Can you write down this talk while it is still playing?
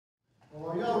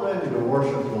you to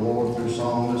worship the Lord through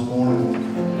song this morning.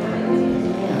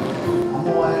 I'm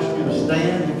going to ask you to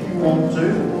stand if you want to.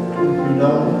 If you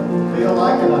don't feel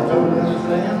like it, I totally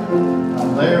understand.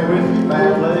 I'm there with you,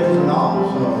 bad legs and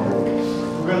all. So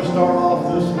we're going to start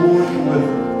off this morning with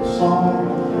a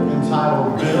song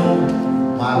entitled Build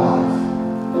My Life.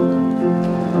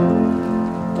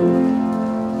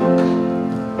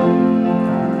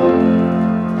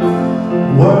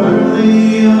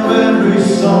 Worthy of every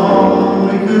song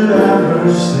we could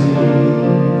ever sing,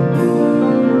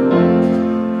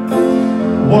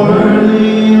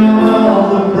 worthy of all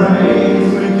the praise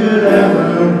we could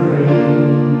ever bring,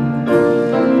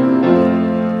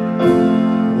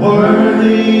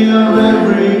 worthy of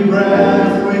every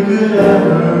breath we could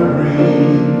ever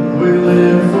breathe. We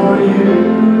live for you.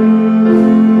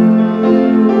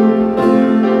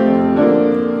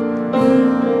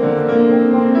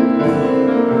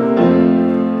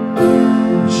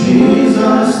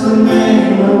 The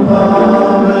name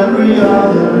above every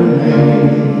other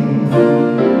name,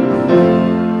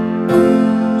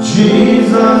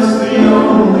 Jesus, the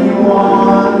only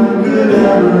one who could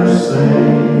ever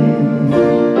save,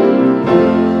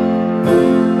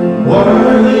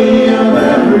 worthy of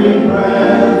every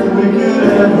breath we could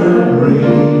ever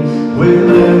breathe. We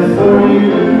live for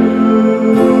you,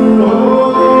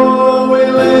 oh, we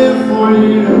live for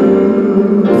you.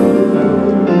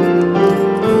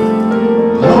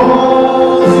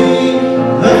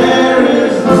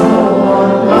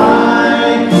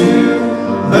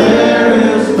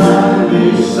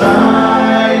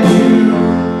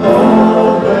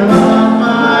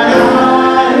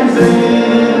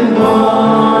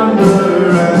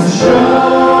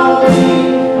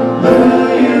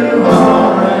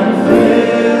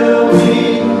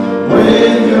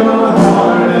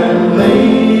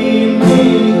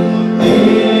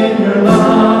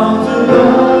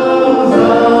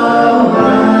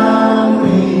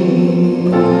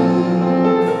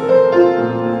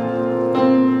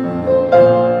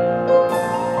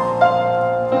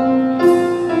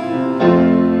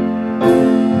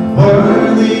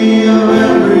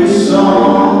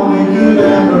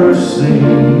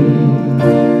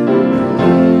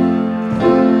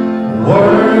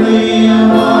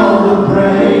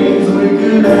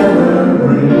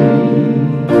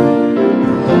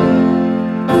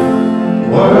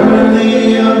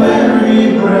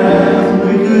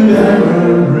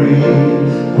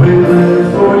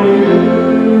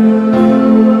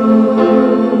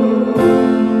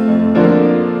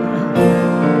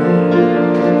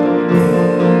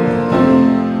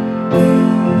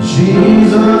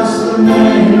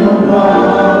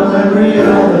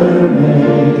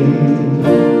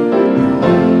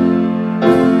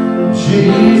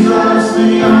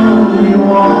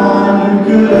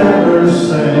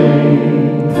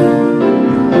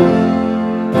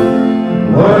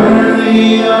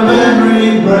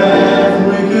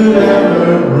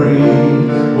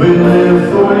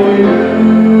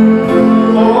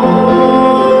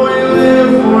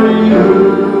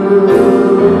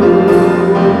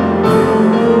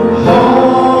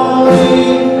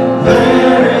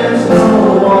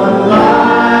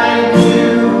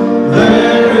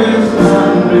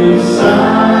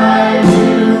 Beside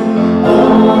you,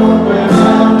 open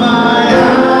up my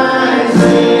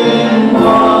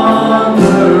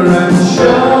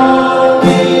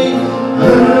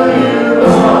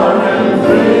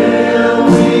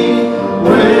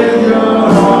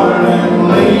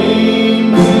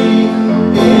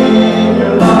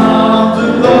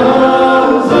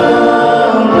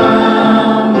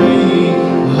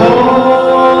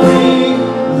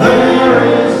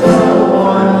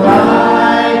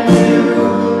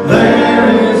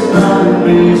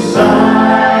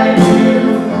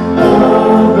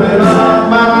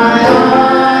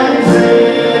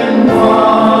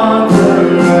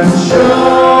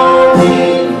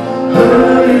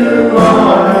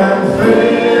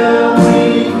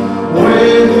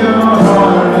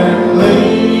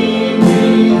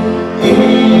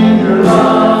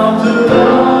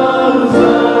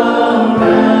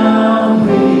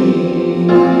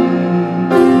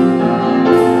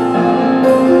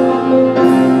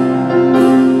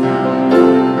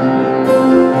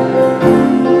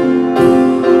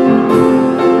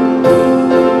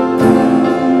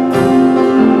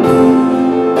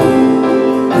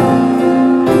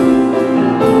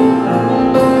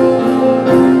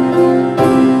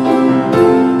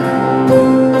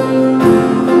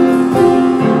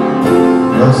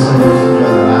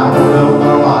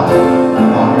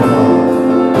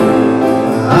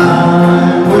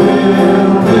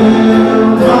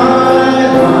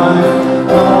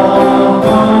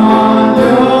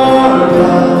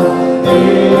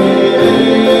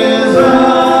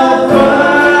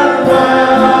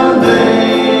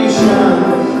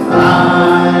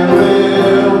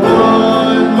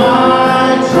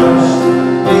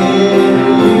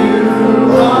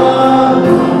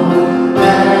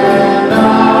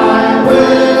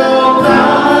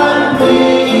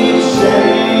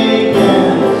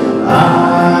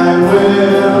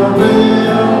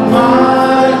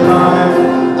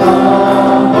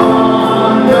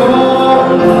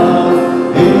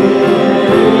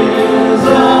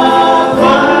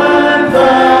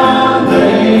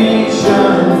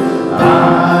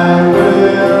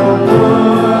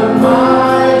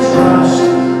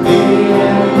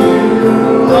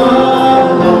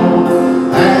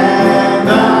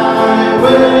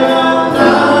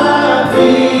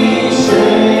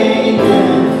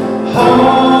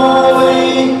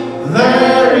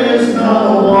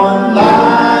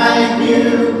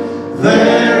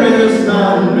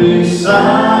one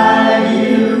beside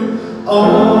you.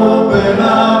 Open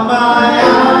up my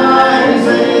eyes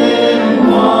in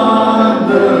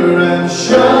wonder and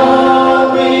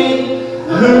show me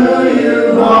who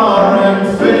you are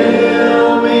and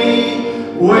fill me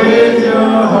with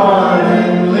your heart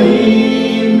and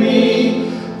lead me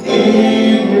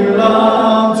in your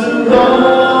love to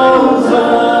those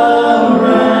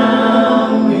around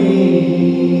me.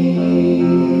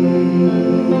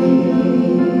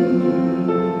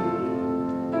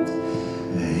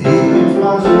 He is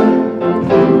my strength,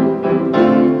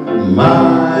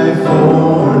 my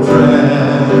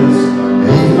fortress.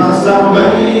 He's my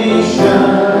salvation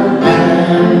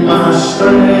and my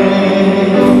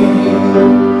strength.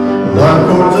 The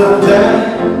cords of death,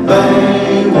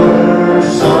 they were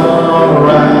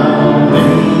surrounding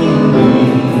me,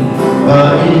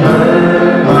 but he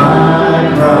heard my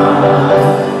cry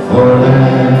for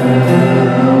them.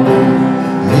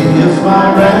 He is my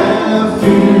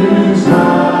refuge,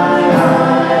 my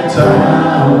high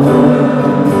tower.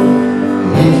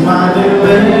 He's my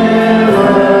deliverer,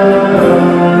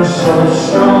 so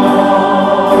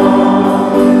strong.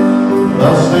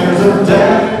 The snares of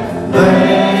death,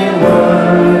 they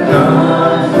were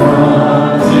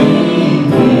confronting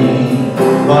me,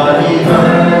 but he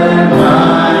heard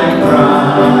my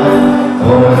cry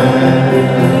for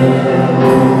help.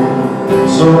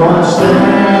 So I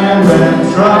stand and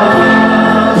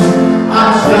trust, I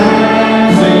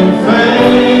stand in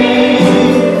faith,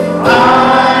 I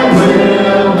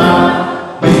will not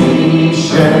be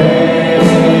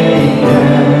shaken.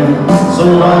 So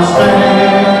I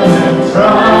stand and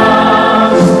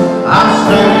trust, I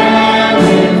stand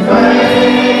in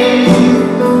faith,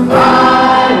 I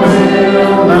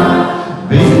will not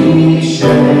be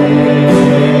shaken.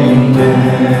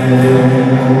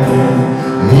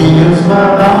 He is my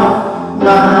rock,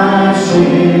 my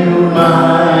shield,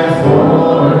 my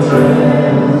fortress.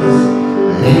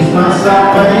 He's my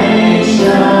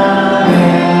salvation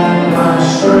and my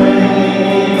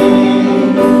strength.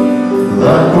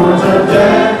 The cords of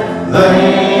death,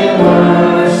 they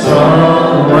were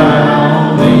surrounding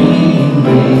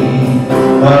me,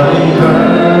 but he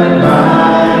heard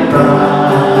my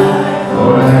cry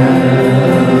for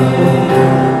help.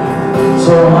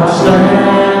 So I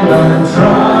stand and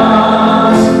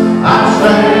trust, I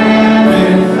stand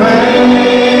in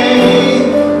faith,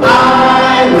 I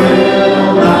will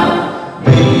not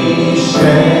be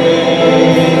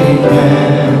shaken.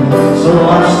 So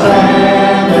I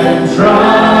stand and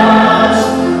trust,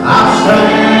 I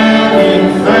stand in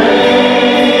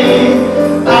faith,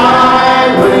 I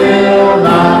will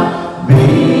not be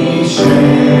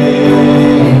shaken.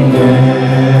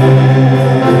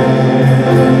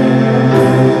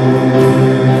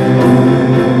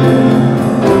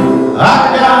 Our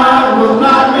God will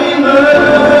not be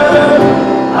moved.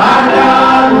 Our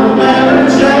God will never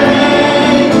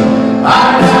change.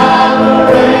 Our God will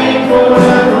reign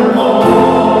forevermore.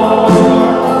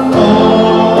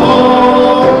 Oh,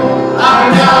 our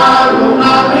God will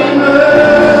not be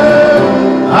moved.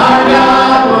 Our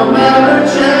God will never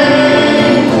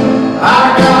change. Our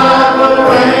God will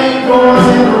reign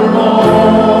forevermore.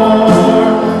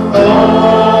 Oh,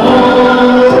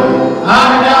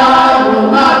 our God will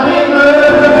not be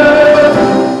moved.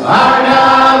 Our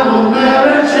God will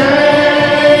never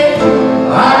change.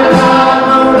 Our God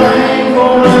will reign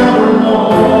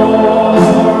forevermore.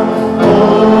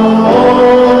 Oh,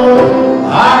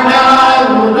 our God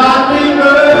will not be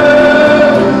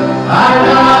moved. Our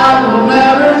God will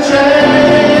never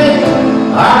change.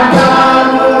 Our God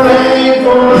will reign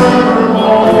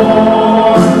forevermore.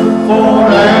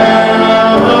 Forevermore.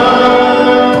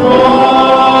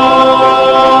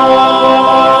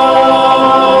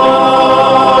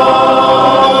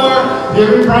 Give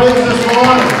him praise this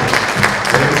morning.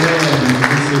 Amen. You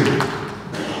can see it.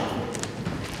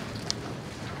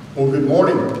 Well, good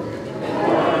morning.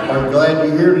 Are you glad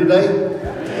you're here today?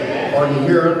 Are you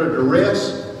here under duress?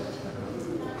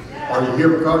 Are you here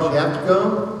because you have to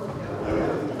come?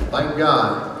 Thank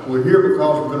God. We're here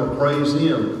because we're going to praise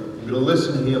him. We're going to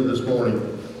listen to him this morning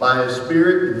by his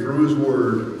Spirit and through his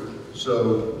word. So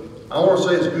I want to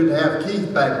say it's good to have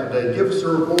Keith back today. Give us a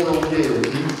report on Gail,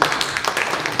 Keith.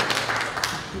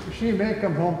 She may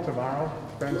come home tomorrow.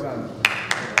 Depends on.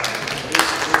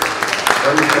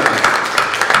 Praise God.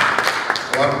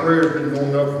 A lot of prayers been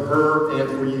going up for her and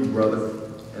for you, brother.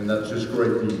 And that's just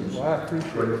great news. Well, I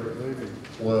appreciate it. Believe me.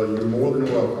 Well, you're more than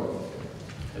welcome.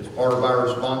 It's part of our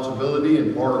responsibility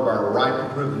and part of our right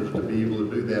and privilege to be able to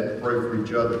do that, to pray for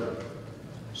each other.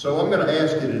 So I'm going to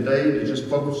ask you today to just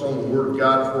focus on the Word of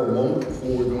God for a moment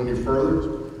before we go any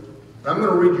further. I'm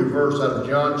going to read you a verse out of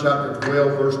John chapter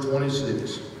 12, verse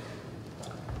 26.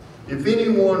 If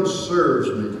anyone serves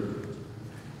me,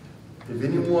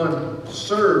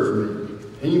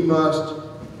 he must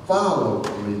follow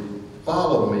me.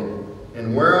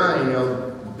 And where I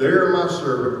am, there my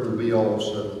servant will be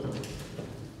also.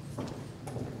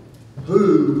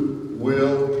 Who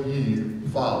will you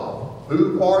follow?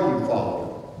 Who are you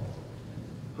following?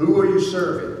 Who are you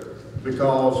serving?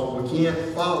 Because we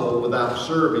can't follow without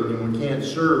serving, and we can't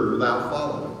serve without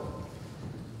following.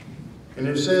 And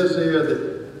it says there that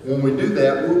when we do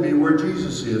that, we'll be where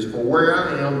Jesus is. For where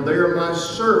I am, there my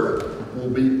servant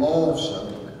will be also.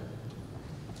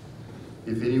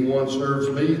 If anyone serves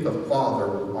me, the Father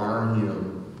will honor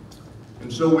him.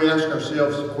 And so we ask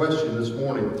ourselves the question this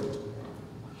morning,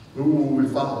 who will we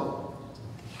follow?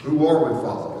 Who are we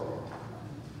following?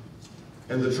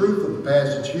 And the truth of the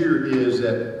passage here is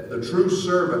that the true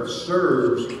servant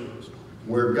serves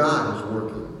where God is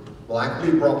working.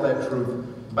 Blackley brought that truth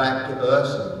back to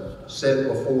us and set it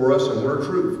before us, and we're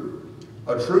truth.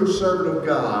 A true servant of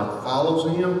God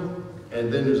follows him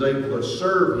and then is able to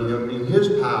serve him in his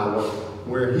power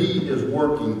where he is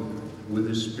working with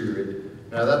his Spirit.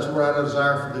 Now that's what I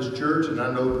desire for this church, and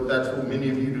I know that that's what many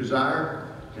of you desire.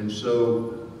 And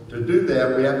so to do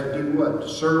that, we have to do what? To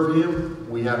serve him,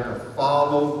 we have to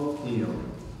follow him.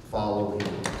 Follow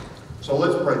him. So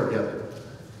let's pray together.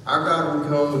 Our God, we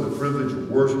come with the privilege of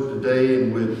worship today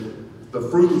and with the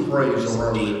fruit of praise on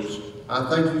our lips. I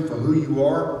thank you for who you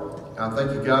are. I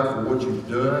thank you, God, for what you've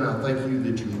done. I thank you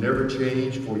that you never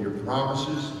change, for your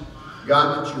promises.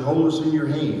 God, that you hold us in your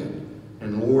hand.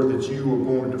 And Lord, that you are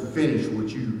going to finish what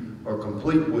you, or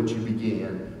complete what you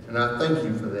began. And I thank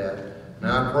you for that.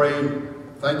 Now I pray,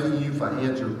 thanking you for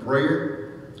answered prayer,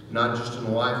 not just in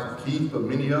the life of Keith, but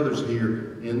many others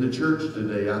here in the church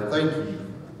today. I thank you,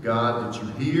 God, that you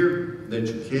hear, that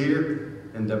you care,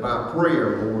 and that by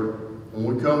prayer, Lord, when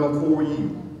we come before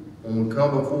you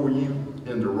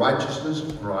in the righteousness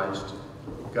of Christ,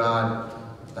 God,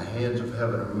 the hands of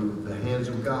heaven are moved, the hands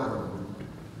of God are moved.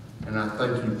 And I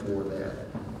thank you for that.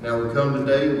 Now we come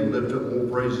today, we lift up more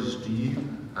praises to you.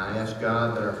 I ask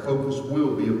God that our focus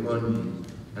will be upon you.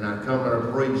 And I come and I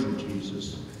praise you,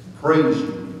 Jesus. Praise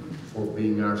you for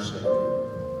being our Savior.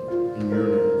 In your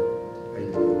name,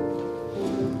 amen.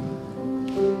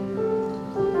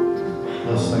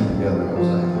 Let's sing together,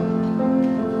 Hosanna.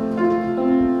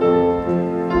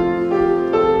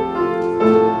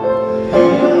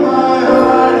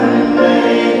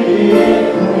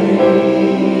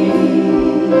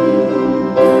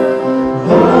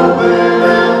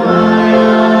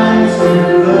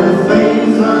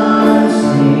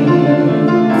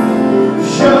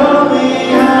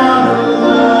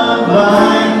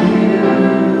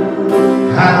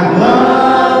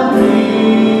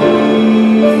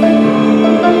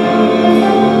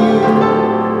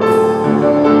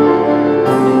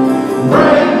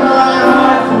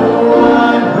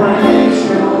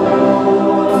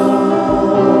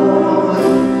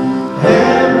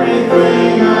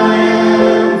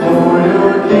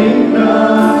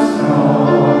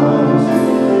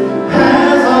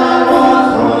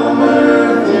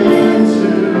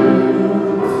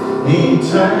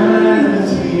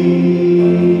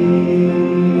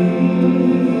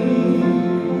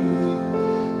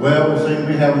 Well, we seem to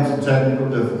be having some technical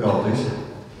difficulties.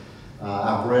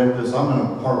 I've read this. I'm in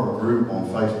a part of a group on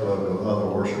Facebook of other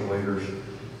worship leaders,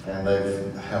 and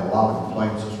they've had a lot of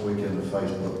complaints this weekend of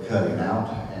Facebook cutting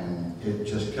out, and it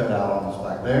just cut out on us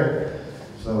back there.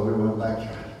 So we went back to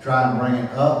try and bring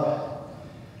it up,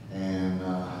 and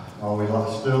are we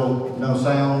still no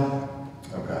sound?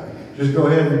 Okay. Just go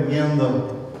ahead and end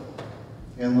the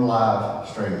live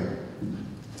streaming.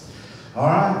 All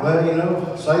right. Well, you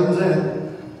know, Satan's in it.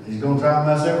 He's going to try and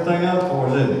mess everything up for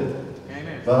us, isn't he?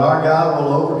 Amen. But our God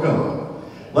will overcome.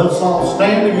 Let's all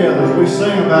stand together as we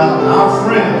sing about our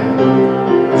friend,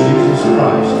 Jesus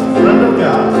Christ, friend of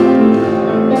God.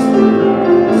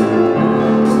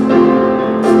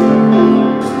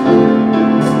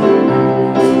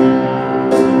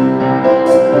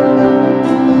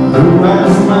 Who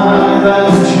am I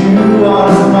that you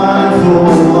are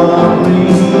mindful of me,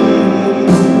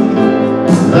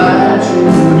 that you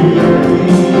hear me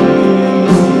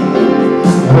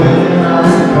when I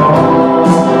call?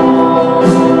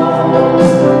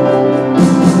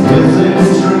 Is it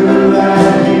true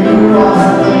that you are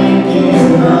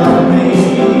thinking of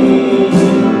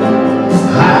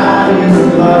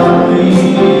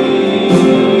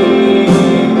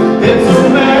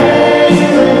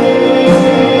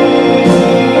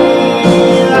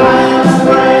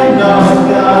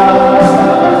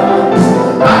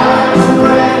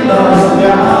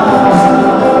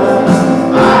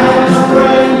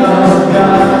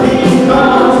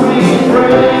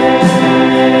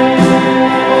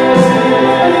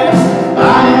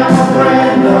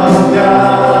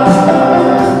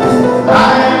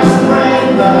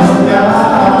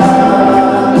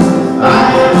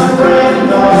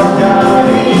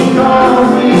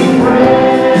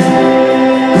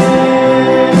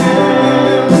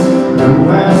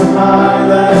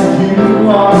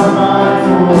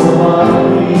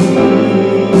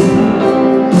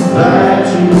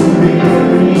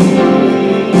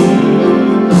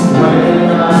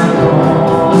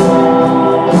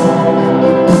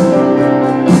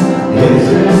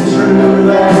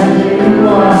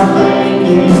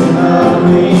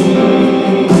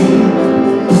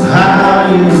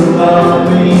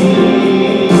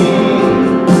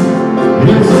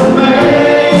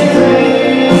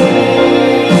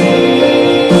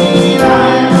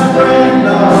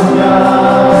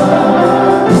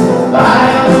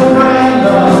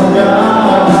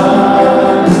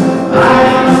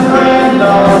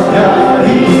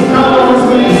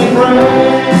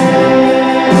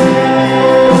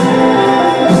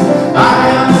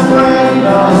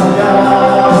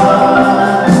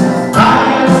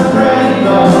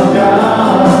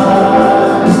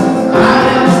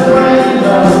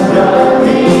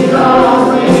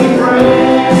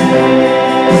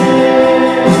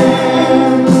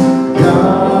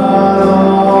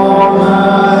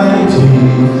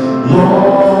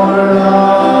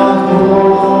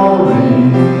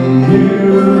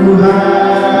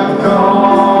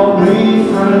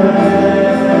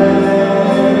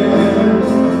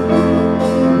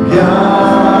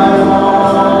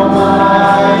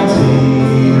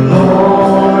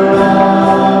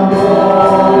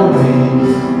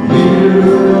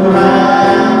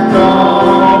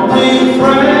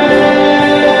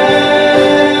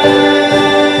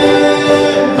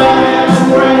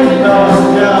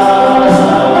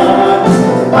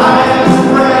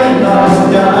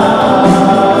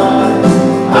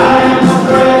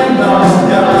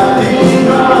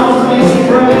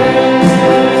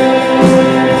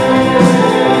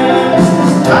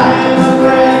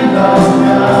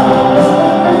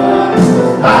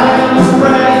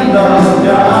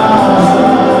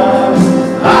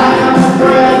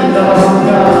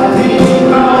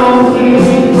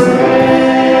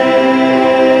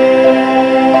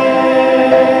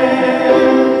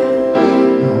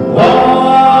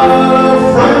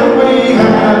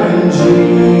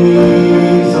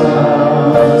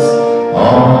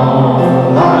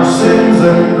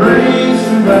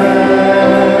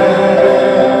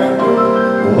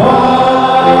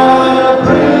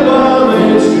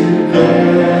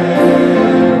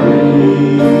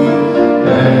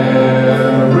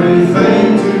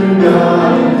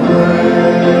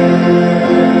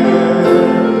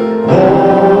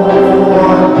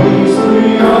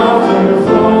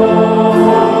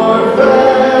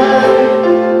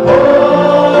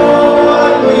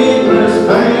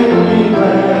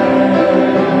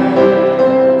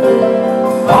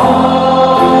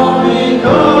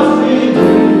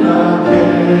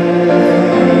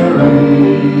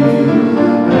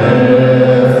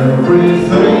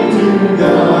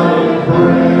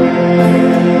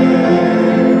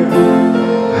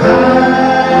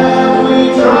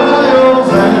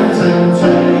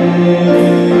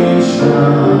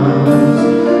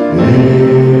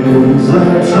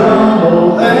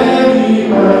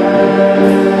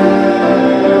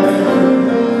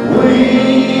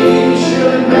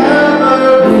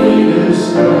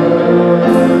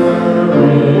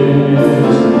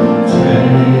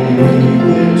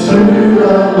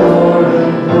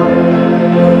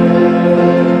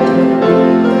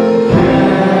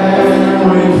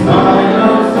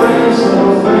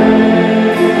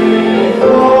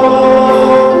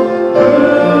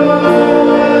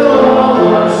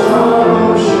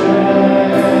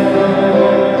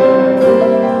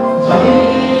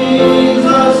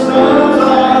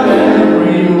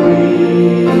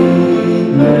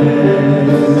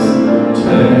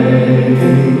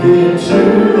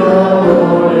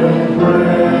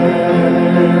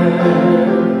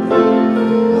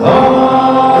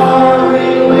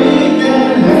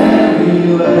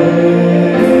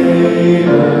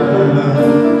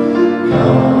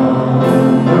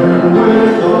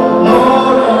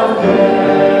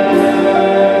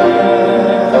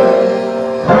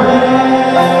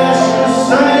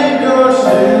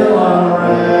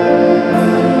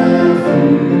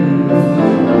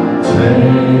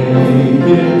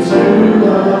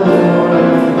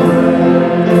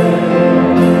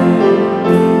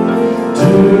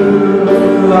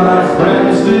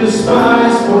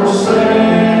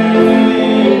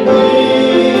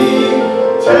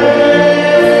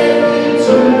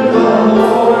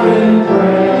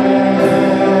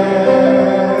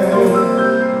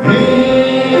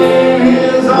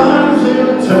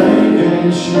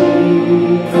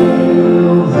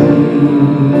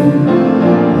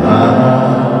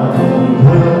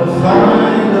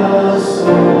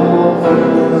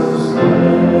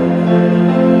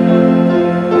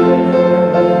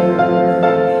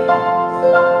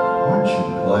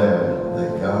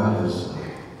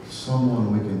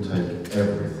someone we can take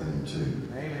everything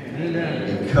to. Amen.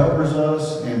 It covers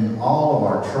us in all of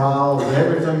our trials,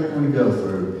 everything that we go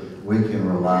through, we can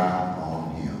rely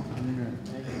on Him. Amen.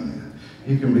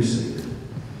 You can be seated.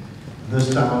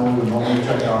 This time we would normally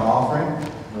take our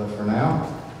offering, but for now,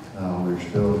 we're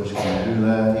still just going to do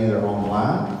that either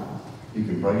online. You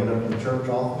can bring it up to the church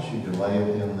office, you can lay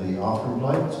it in the offering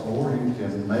plates, or you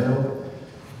can mail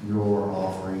your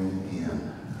offering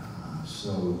in.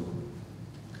 So,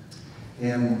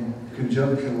 in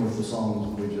conjunction with the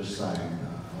songs that we just sang,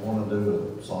 I want to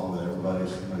do a song that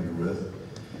everybody's familiar with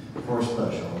for a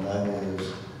special, and that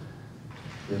is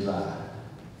His Eye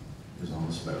is on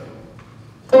the Sparrow.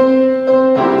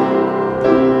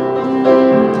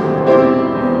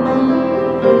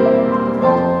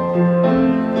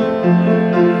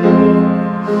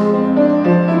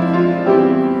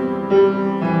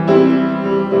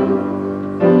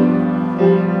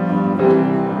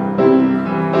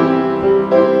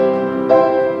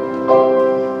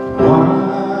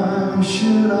 Why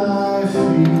should I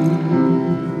feel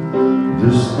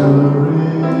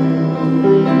discouraged?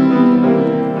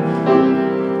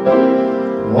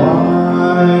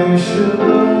 Why should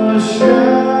the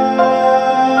shadows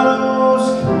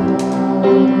come?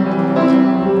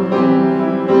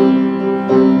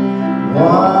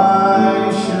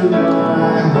 Why should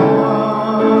my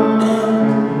heart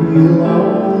be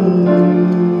lonely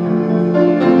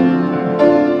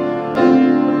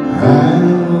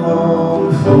and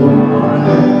long for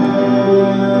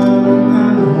heaven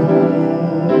and home?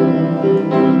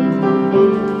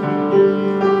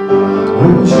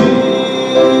 When Jesus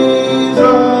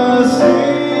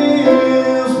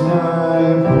is my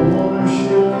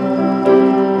portion,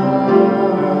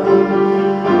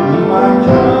 my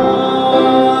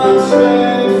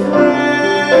constant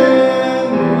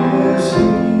friend is He.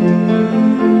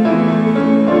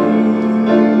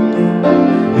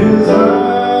 His eyes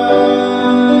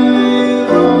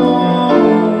on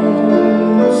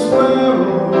the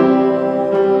sparrow,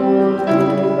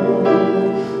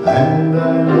 and I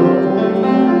know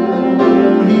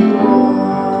He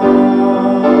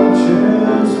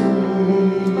watches me.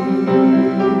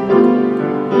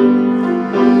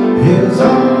 His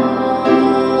eyes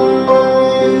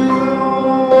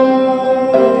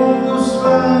on the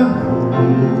sparrow,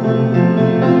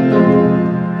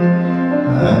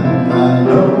 and I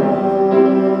know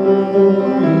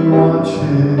He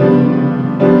watches me.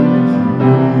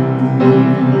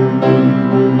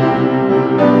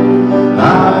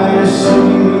 I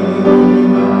sing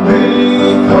because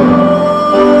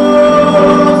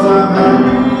I'm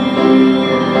happy.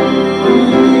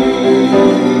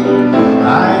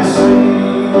 I sing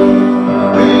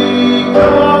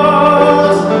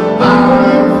because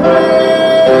I'm free.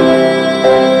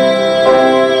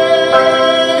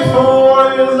 For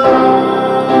His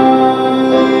eyes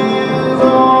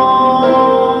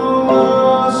on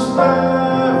the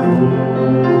sparrow,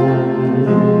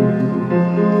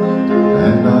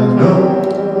 and I know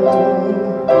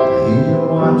He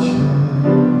watches me.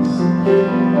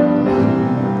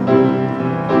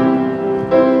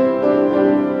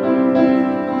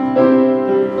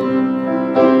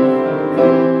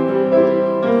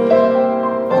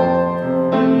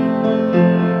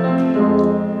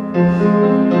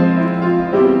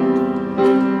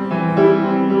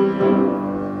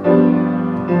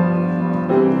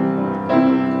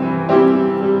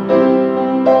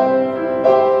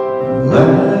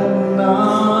 Let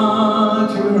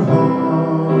not your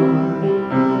heart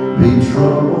be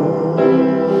troubled.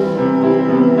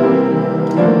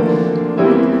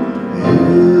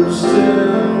 His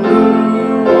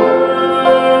tender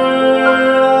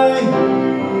word I hear,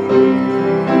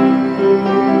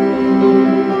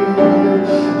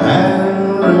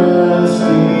 and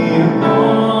resting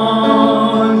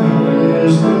on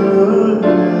His goodness,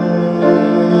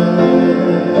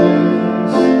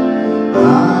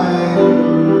 I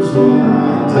lose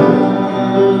my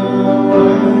doubt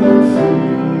and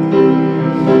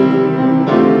fear.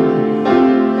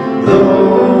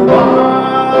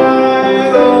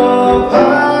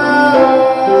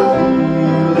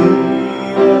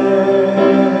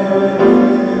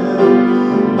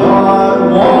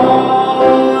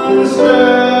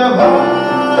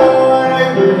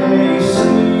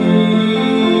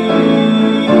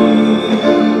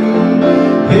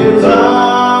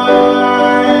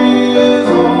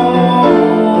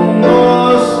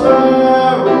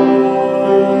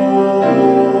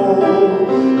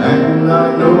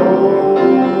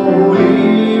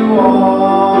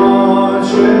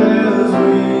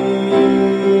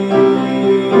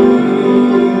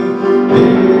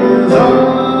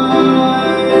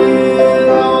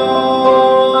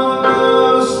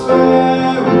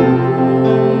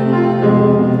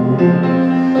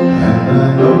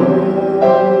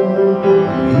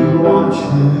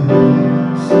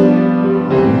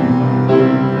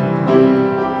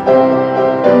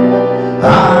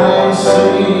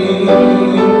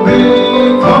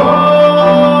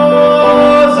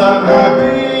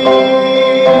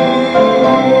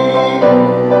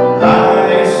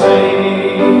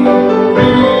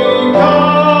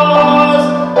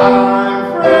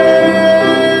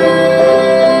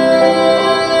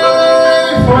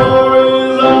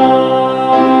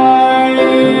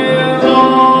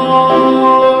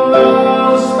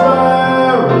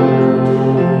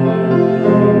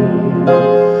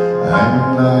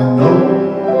 And I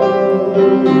know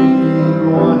He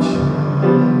watches.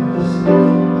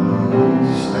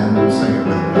 Stand and sing it with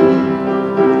me.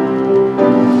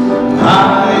 I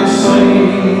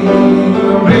sing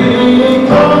because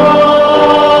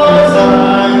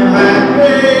I'm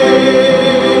happy.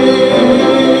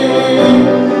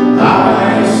 I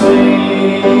sing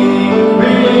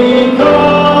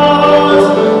because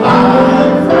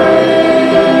I'm free.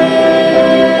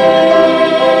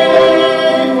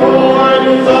 For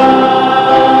His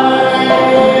eyes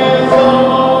on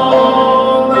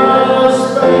the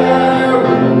sparrow,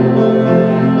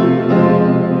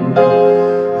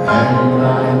 and I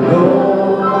know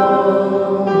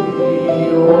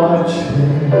He watches me.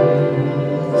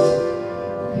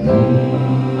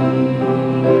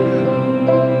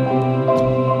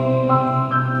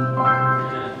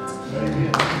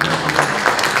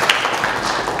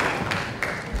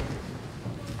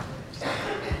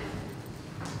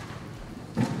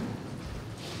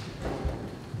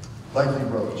 Thank you,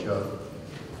 Brother Chuck.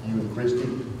 You and Christy,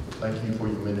 thank you for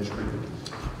your ministry.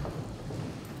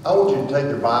 I want you to take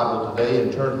your Bible today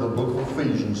and turn to the book of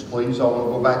Ephesians, please. I want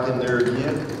to go back in there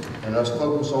again and us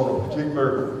focus on a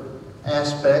particular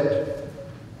aspect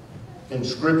in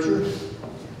Scripture.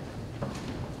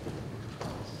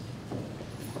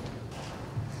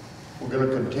 We're going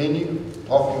to continue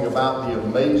talking about the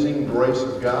amazing grace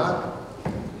of God.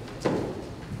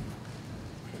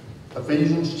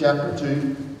 Ephesians chapter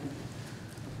 2.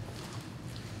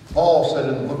 Paul said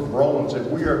in the book of Romans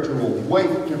that we are to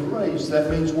awake to grace. That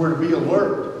means we're to be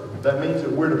alert. That means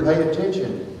that we're to pay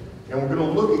attention. And we're going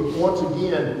to look at, once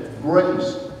again,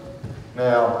 grace.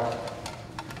 Now,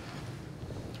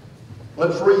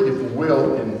 let's read, if you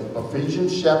will, in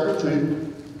Ephesians chapter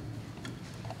 2,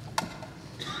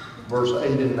 verse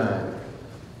 8 and 9.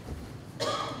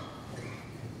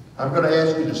 I'm going to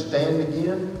ask you to stand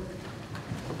again,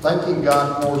 thanking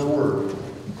God for His Word.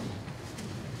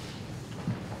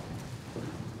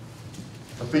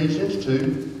 Ephesians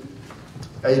 2,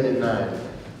 8 and 9.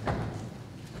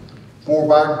 For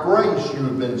by grace you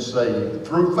have been saved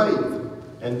through faith,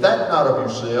 and that not of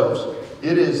yourselves.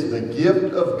 It is the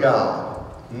gift of God,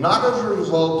 not as a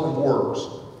result of works,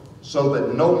 so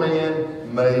that no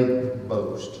man may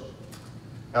boast.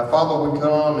 Now, Father, we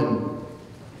come and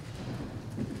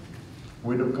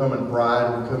we don't come in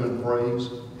pride, we come in praise.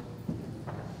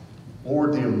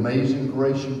 Lord, the amazing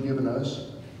grace you've given us.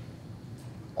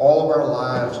 All of our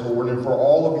lives, Lord, and for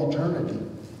all of eternity,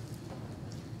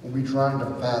 we'll be trying to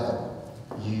fathom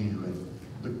you and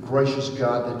the gracious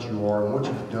God that you are and what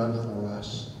you've done for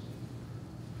us.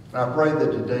 And I pray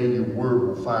that today your word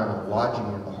will find lodging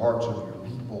in the hearts of your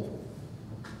people.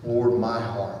 Lord, my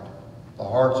heart, the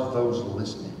hearts of those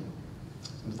listening.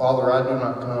 And Father, I do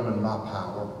not come in my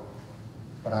power,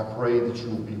 but I pray that you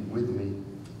will be with me.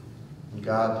 And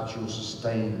God, that you will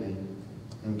sustain me.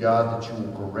 And God, that you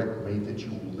will correct me, that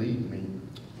you will lead me.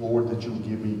 Lord, that you will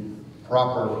give me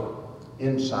proper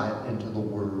insight into the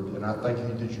Word. And I thank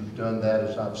you that you've done that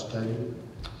as I've studied.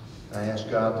 And I ask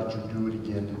God that you do it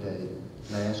again today.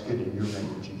 And I ask it in your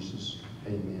name, Jesus.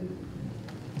 Amen.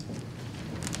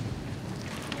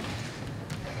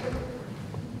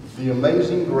 The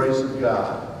amazing grace of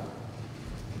God.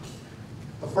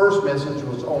 The first message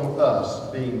was on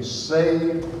us being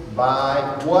saved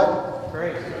by what?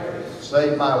 Grace.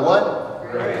 Saved by what?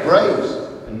 Grace. Grace.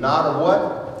 And not of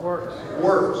what? Works.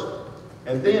 Works.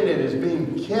 And then it is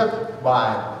being kept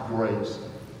by grace.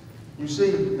 You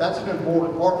see, that's an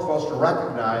important part for us to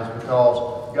recognize,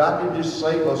 because God didn't just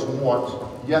save us once,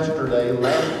 yesterday,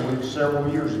 last week, several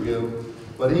years ago,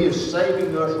 but He is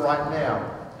saving us right now.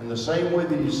 And the same way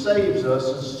that He saves us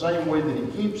is the same way that He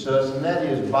keeps us, and that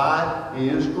is by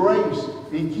His grace.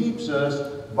 He keeps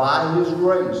us by His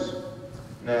grace.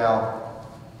 Now,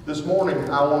 this morning,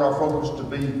 I want our focus to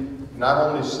be not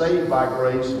only saved by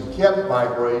grace and kept by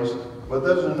grace, but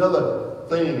there's another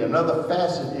thing, another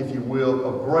facet, if you will,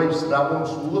 of grace that I want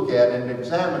us to look at and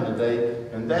examine today,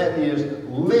 and that is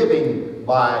living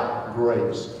by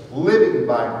grace. Living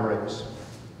by grace.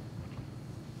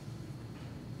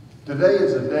 Today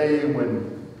is a day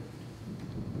when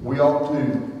we ought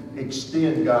to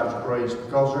extend God's grace,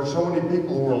 because there are so many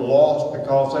people who are lost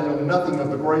because they know nothing of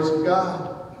the grace of God.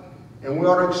 And we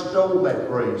ought to extol that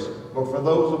grace. But for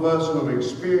those of us who have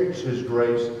experienced His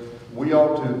grace, we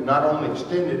ought to not only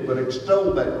extend it, but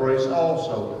extol that grace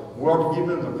also. We ought to give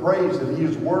Him the praise that He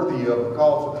is worthy of,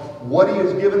 because what He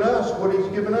has given us, what He's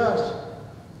given us.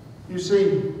 You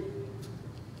see,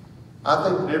 I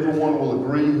think that everyone will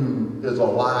agree, who is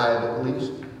alive at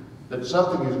least, that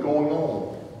something is going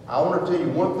on. I want to tell you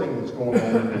one thing that's going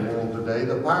on in the world today.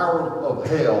 The power of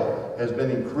hell has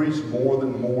been increased more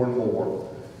and more.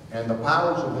 And the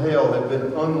powers of hell have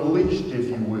been unleashed, if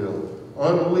you will.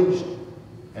 Unleashed.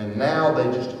 And now they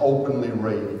just openly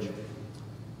rage.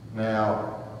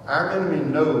 Now, our enemy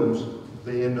knows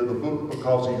the end of the book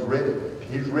because he's read it.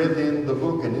 He's read the end of the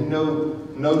book, and he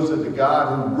knows that the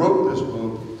God who wrote this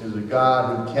book is a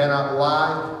God who cannot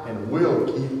lie and will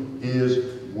keep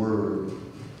his word.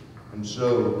 And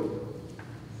so,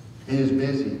 he is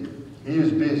busy. He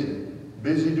is busy.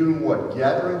 Busy doing what?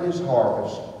 Gathering his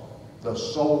harvest, the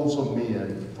souls of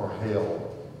men for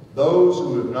hell. Those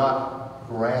who have not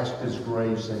grasped his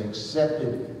grace and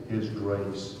accepted his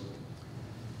grace.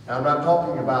 Now, I'm not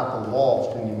talking about the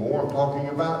lost anymore. I'm talking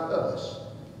about us.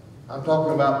 I'm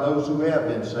talking about those who have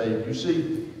been saved. You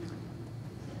see,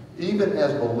 even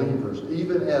as believers,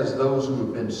 even as those who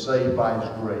have been saved by his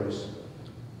grace,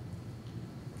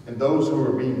 and those who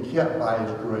are being kept by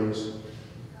his grace,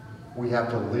 we have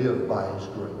to live by his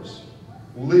grace.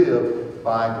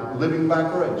 Living by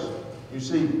grace. You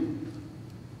see,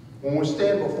 when we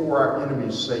stand before our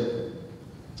enemy Satan,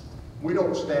 we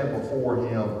don't stand before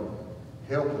him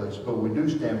helpless, but we do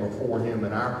stand before him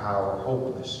in our power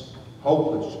hopeless.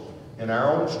 Hopeless. In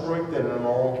our own strength and in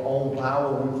our own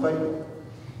power we fail.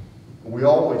 We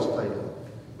always fail.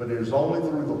 But it is only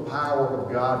through the power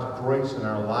of God's grace in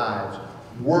our lives,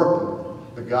 working.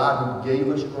 The God who gave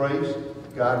us grace,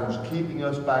 the God who's keeping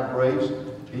us by grace,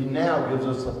 he now gives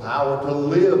us the power to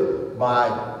live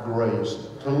by grace.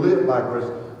 To live by grace.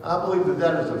 I believe that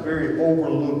that is a very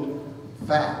overlooked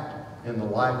fact in the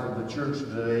life of the church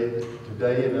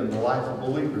today and in the life of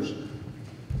believers.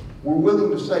 We're willing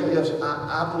to say, yes,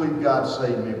 I believe God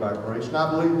saved me by grace, and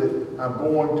I believe that I'm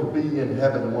going to be in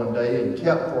heaven one day and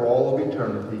kept for all of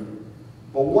eternity.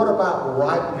 But what about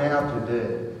right now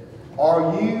today?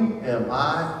 Are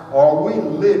we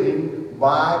living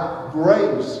by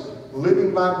grace?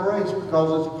 Living by grace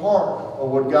because it's part of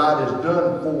what God has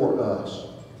done for us.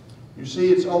 You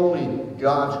see, it's only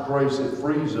God's grace that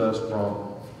frees us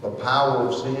from the power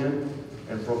of sin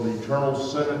and from the eternal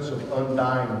sentence of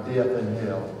undying death in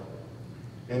hell.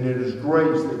 And it is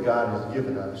grace that God has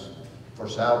given us for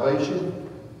salvation.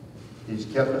 He's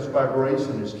kept us by grace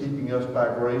and is keeping us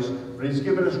by grace. But he's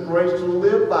given us grace to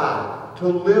live by. To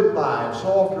live by. And so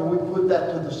often we put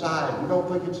that to the side. We don't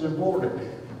think it's important.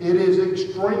 It is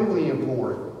extremely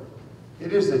important.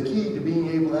 It is the key to being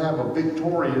able to have a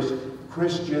victorious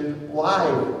Christian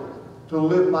life. To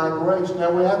live by grace.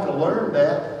 Now we have to learn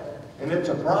that. And it's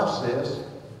a process.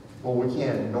 But we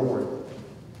can't ignore it.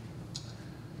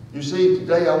 You see,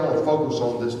 today I want to focus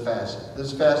on this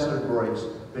facet of grace,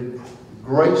 the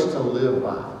grace to live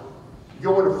by. You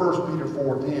go into 1 Peter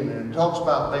 4:10, and it talks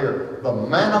about there the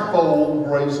manifold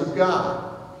grace of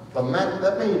God.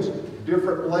 That means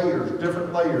different layers,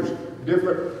 different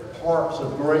parts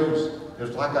of grace.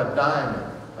 It's like a diamond.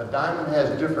 A diamond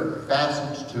has different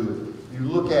facets to it. You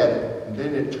look at it, and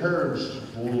then it turns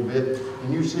a little bit,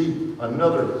 and you see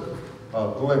another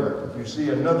glimmer. You see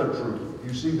another truth.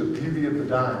 You see the beauty of the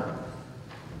diamond.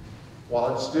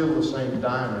 While it's still the same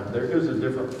diamond, there is a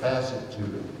different facet to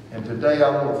it. And today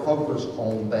I want to focus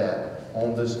on that,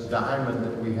 on this diamond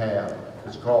that we have.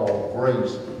 It's called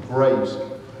grace, grace,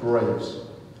 grace.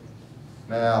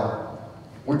 Now,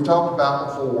 we've talked about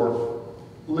before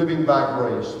living by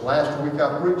grace. Last week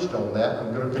I preached on that.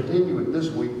 I'm going to continue it this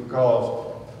week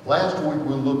because last week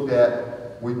we looked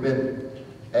at, we've been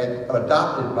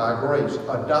adopted by grace,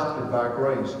 adopted by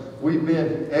grace. We've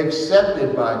been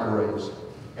accepted by grace.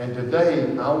 And today,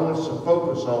 I want us to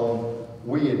focus on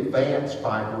we advance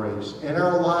by grace. In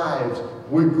our lives,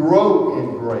 we grow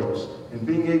in grace and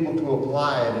being able to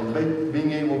apply it and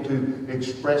being able to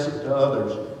express it to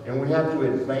others. And we have to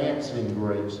advance in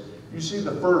grace. You see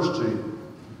the first two,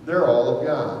 they're all of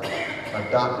God.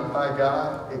 Adopted by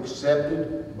God,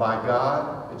 accepted by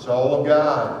God. It's all of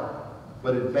God.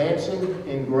 But advancing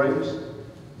in grace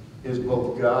is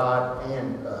both God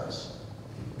and us.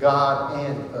 God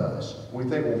and us. We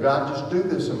think, well, God, just do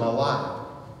this in my life.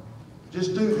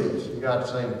 Just do this. And God's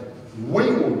saying, we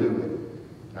will do it.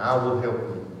 And I will help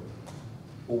you.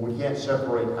 Well, we can't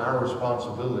separate our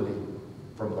responsibility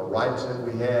from the rights that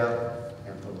we have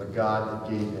and from the God that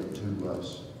gave them to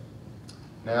us.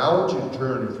 Now, I want you to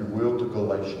turn, if you will, to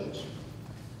Galatians.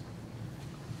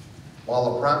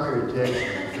 While the primary text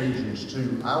is Ephesians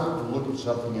 2, I want to look at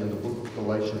something in the book of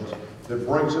Galatians that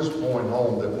brings this point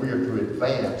home that we are to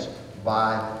advance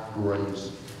by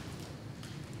grace.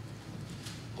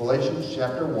 Galatians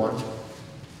chapter 1.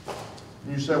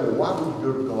 And you say, well, why would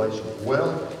you go to Galatians?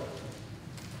 Well,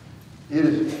 it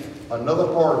is another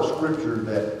part of Scripture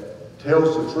that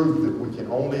tells the truth that we can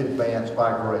only advance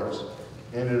by grace.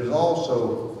 And it is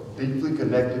also deeply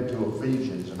connected to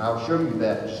Ephesians, and I'll show you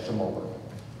that in just a moment.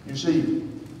 You see,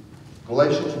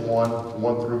 Galatians 1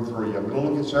 through 3. I'm going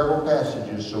to look at several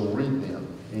passages, so read them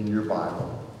in your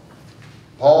Bible.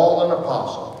 Paul, an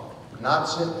apostle, not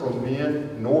sent from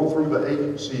men, nor through the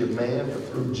agency of man, but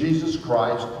through Jesus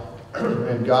Christ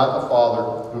and God the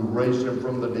Father, who raised him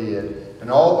from the dead,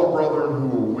 and all the brethren who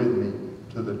were with me,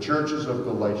 to the churches of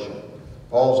Galatia.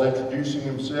 Paul's introducing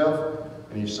himself,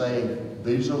 and he's saying,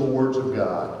 these are the words of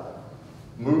God,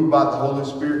 moved by the Holy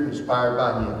Spirit, inspired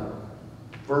by him.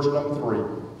 Verse number 3,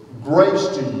 grace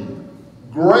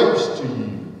to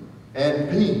you, and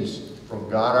peace from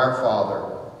God our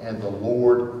Father and the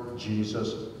Lord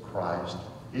Jesus Christ.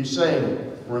 He's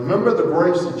saying, remember the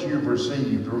grace that you've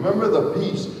received. Remember the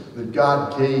peace that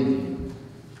God gave you.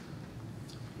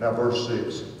 Now verse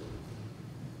 6.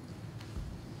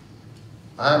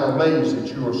 I am amazed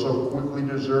that you are so quickly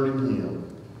deserting him.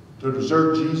 To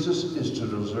desert Jesus is to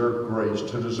desert grace.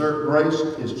 To desert grace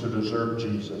is to desert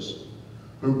Jesus,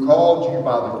 who called you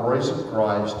by the grace of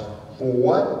Christ for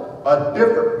what? A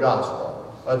different gospel.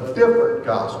 A different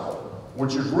gospel,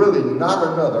 which is really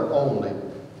not another only.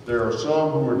 There are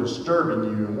some who are disturbing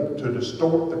you and want to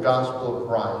distort the gospel of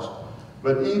Christ.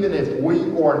 But even if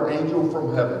we or an angel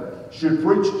from heaven should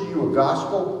preach to you a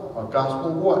gospel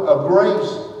of what? Of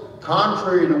grace,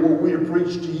 contrary to what we have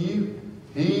preached to you,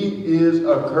 he is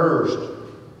accursed.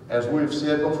 As we've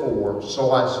said before,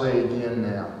 so I say again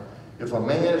now. If a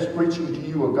man is preaching to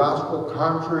you a gospel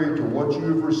contrary to what you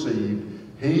have received,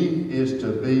 he is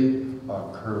to be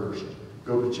accursed.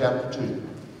 Go to chapter 2.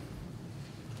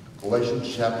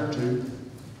 Galatians chapter 2.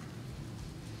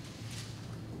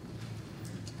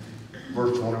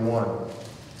 Verse 21.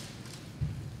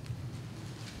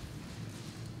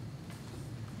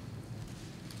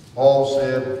 Paul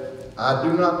said, I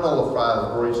do not nullify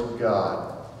the grace of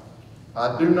God.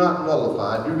 I do not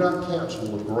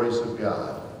cancel the grace of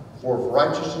God. For if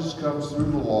righteousness comes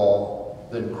through the law,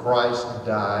 then Christ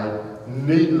died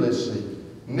needlessly.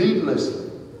 Needlessly.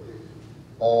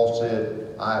 Paul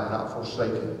said, I have not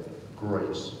forsaken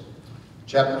grace.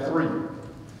 Chapter 3,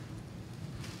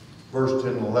 verse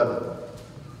 10 and 11.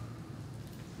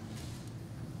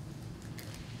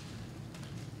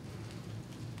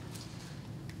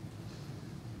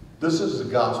 This is the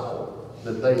gospel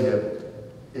that they have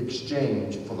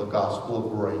exchanged for the gospel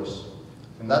of grace.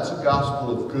 And that's a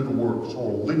gospel of good works,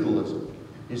 or legalism.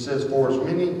 He says, for as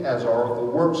many as are the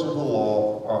works of the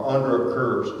law are under a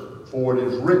curse. For it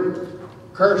is written,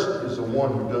 cursed is the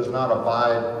one who does not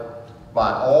abide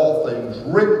by all things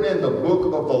written in the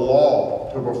book of the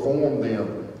law to perform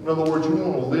them. In other words, you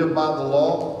want to live by the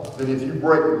law, then if you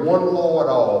break one law at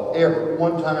all, every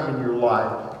one time in your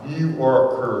life, you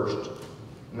are accursed.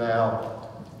 Now,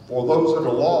 for those that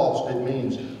are lost, it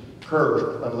means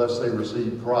cursed unless they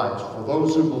receive Christ. For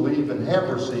those who believe and have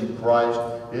received Christ,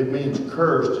 it means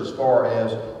cursed as far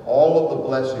as all of the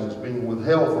blessings being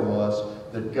withheld from us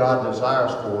that God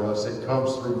desires for us that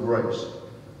comes through grace.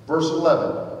 Verse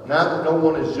 11, now that no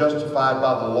one is justified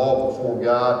by the law before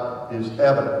God is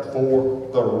evident, for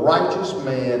the righteous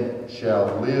man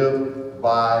shall live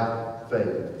by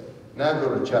faith. Now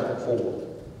go to chapter 4.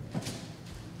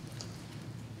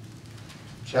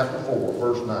 Chapter 4,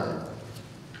 verse 9.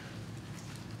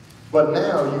 But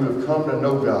now you have come to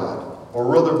know God, or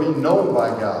rather be known by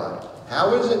God.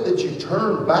 How is it that you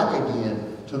turn back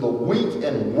again to the weak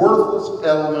and worthless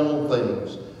elemental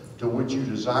things to which you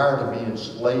desire to be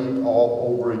enslaved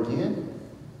all over again?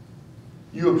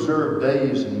 You observe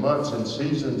days and months and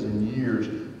seasons and years.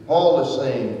 Paul is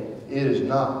saying it is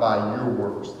not by your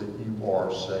works that you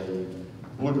are saved.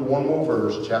 Look at one more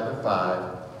verse, chapter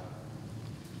 5.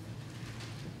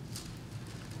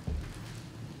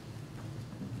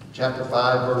 Chapter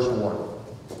 5, verse 1.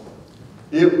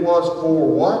 It was for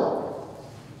what?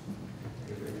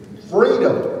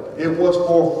 Freedom. It was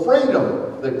for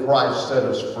freedom that Christ set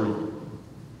us free.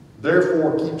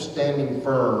 Therefore, keep standing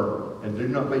firm and do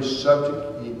not be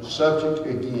subject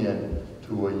again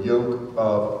to a yoke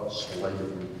of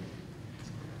slavery.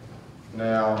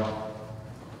 Now,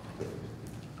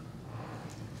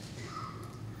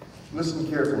 listen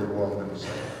carefully to what I'm going to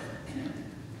say.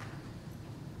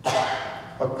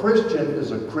 A Christian is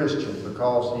a Christian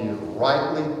because he is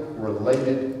rightly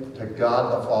related to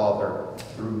God the Father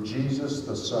through Jesus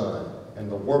the Son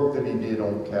and the work that he did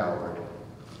on Calvary.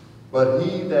 But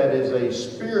he that is a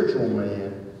spiritual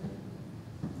man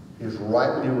is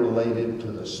rightly related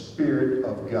to the Spirit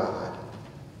of God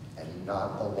and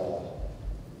not the law.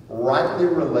 Rightly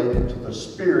related to the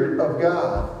Spirit of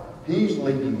God. He's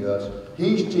leading us.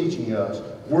 He's teaching us.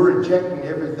 We're rejecting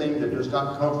everything that does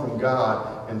not come from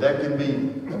God, and that can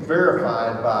be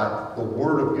verified by the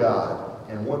Word of God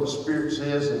and what the Spirit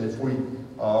says. And if we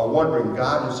are wondering,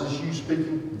 God, is this you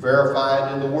speaking? Verify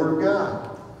it in the Word of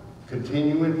God.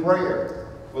 Continue in prayer.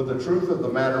 But the truth of the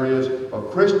matter is, a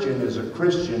Christian is a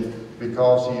Christian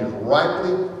because he is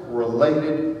rightly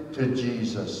related to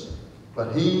Jesus.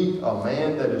 But he, a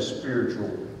man that is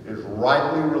spiritual, is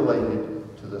rightly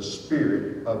related to the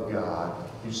Spirit of God.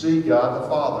 You see, God the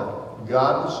Father,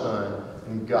 God the Son,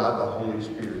 and God the Holy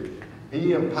Spirit.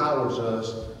 He empowers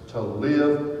us to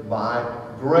live by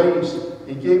grace.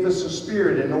 He gave us a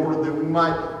Spirit in order that we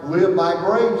might live by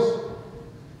grace.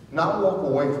 Not walk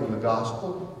away from the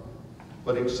gospel,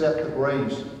 but accept the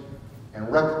grace and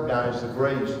recognize the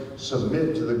grace,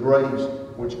 submit to the grace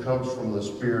which comes from the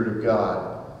Spirit of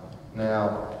God.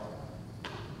 Now,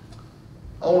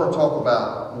 I want to talk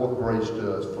about what grace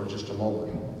does for just a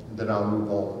moment, then I'll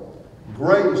move on.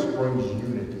 Grace brings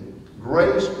unity.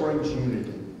 Grace brings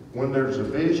unity. When there's a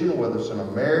vision, whether it's in a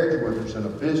marriage, whether it's in a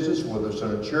business, whether it's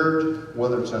in a church,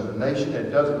 whether it's in a nation, it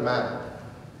doesn't matter.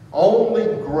 Only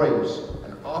grace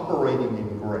and operating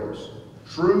in grace,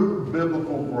 true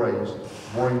biblical grace,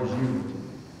 brings unity.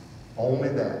 Only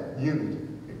that, unity.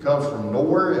 It comes from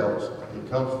nowhere else. It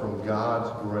comes from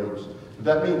God's grace.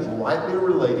 That means rightly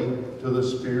relating to the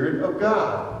Spirit of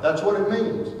God. That's what it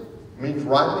means. It means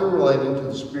rightly relating to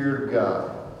the Spirit of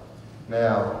God.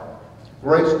 Now,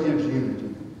 grace gives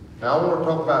unity. Now, I want to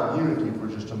talk about unity for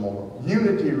just a moment.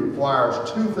 Unity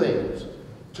requires two things.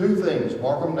 Two things.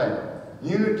 Mark them down.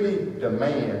 Unity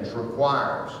demands,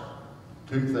 requires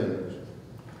two things.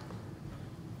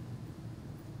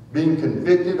 Being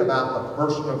convicted about the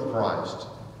person of Christ.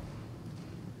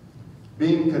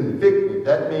 Being convicted,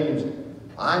 that means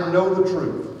I know the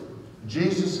truth.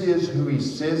 Jesus is who he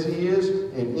says he is,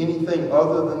 and anything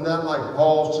other than that, like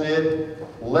Paul said,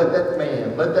 let that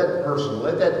man, let that person,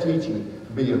 let that teaching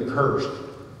be accursed.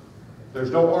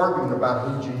 There's no argument about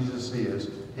who Jesus is.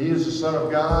 He is the Son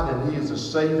of God, and he is the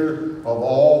Savior of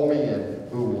all men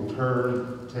who will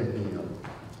turn to him.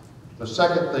 The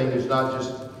second thing is not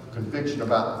just conviction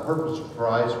about the purpose of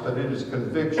Christ, but it is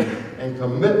conviction and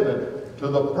commitment to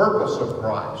the purpose of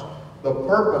Christ. The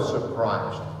purpose of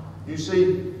Christ. You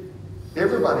see,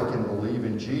 everybody can believe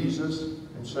in Jesus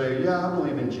and say, yeah, I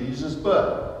believe in Jesus,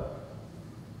 but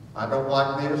I don't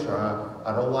like this, or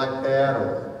I don't like that,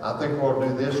 or I think we ought to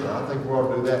do this, or I think we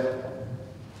ought to do that.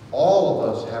 All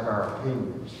of us have our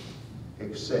opinions,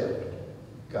 except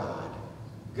God.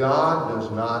 God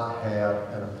does not have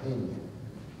an opinion.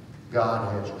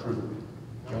 God has truth.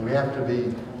 And we have to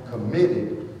be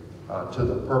committed to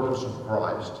the purpose of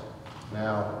Christ.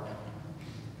 Now,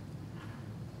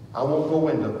 I won't go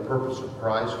into the purpose of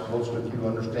Christ. Most of you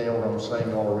understand what I'm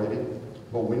saying already.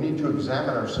 But we need to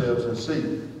examine ourselves and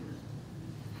see,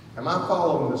 am I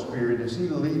following the Spirit? Is he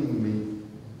leading me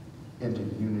into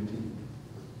unity?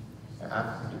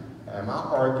 Am I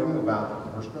arguing about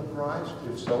the person of Christ?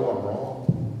 If so, I'm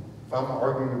wrong. If I'm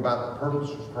arguing about the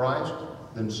purpose of Christ,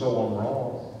 then so I'm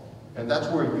wrong. And that's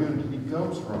where unity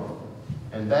comes from.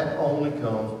 And that only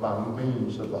comes by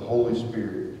means of the Holy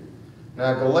Spirit.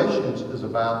 Now, Galatians is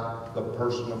about the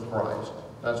person of Christ.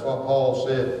 That's why Paul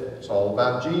said, it's all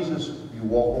about Jesus. You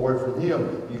walk away from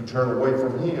him. You turn away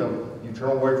from him. You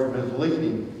turn away from his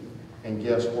leading. And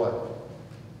guess what?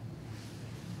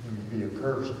 You'd be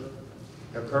accursed.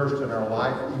 Accursed in our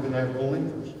life, even as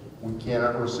believers. We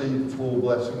cannot receive the full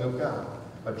blessing of God.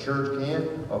 A church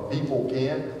can, a people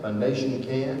can, a nation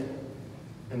can.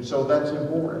 And so that's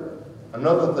important.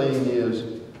 Another thing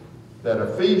is that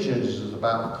Ephesians is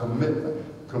about commitment.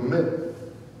 Commitment.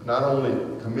 Not only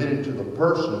committed to the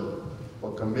person,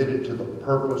 but committed to the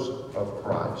purpose of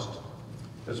Christ.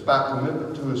 It's about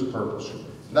commitment to his purpose.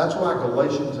 And that's why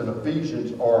Galatians and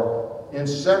Ephesians are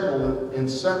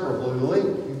inseparably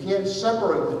linked. You can't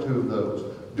separate the two of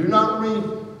those. Do not read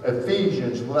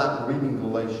Ephesians without reading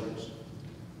Galatians.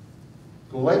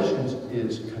 Galatians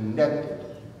is connected,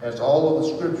 as all of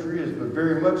the Scripture is, but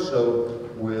very much so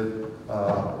with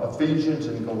Ephesians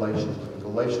and Galatians,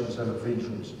 Galatians and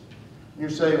Ephesians. You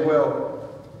say, well,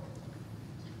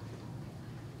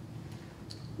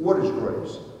 what is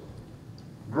grace?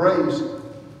 Grace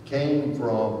came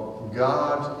from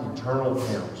God's eternal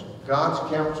counsel.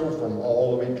 God's counsel from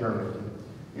all of eternity.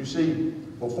 You see,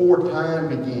 before time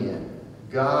began,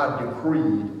 God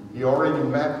decreed, he already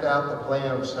mapped out the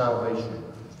plan of salvation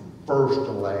from first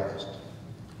to last.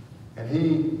 And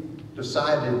he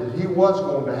decided that he was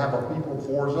going to have a people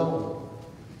for his own.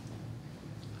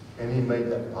 And he made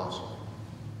that possible.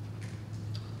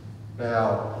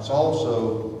 Now, it's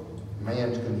also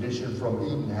man's condition from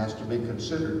Eden has to be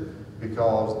considered,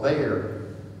 because there,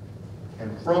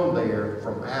 and from there,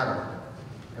 from Adam,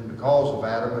 And because of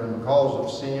Adam, and because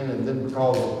of sin, and then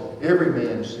because of every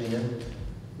man's sin,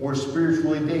 we're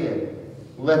spiritually dead.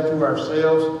 Left to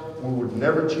ourselves, we would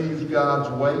never choose God's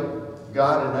way.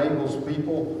 God enables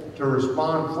people to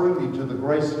respond freely to the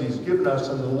grace that He's given us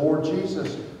in the Lord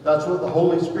Jesus. That's what the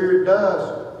Holy Spirit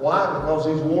does. Why? Because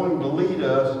He's wanting to lead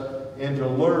us into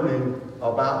learning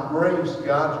about grace,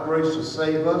 God's grace to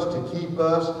save us, to keep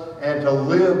us, and to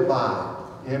live by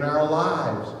in our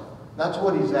lives. That's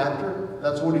what He's after.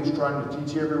 That's what He's trying to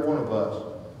teach every one of us.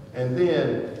 And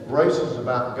then grace is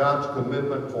about God's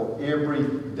commitment for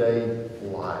everyday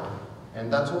life.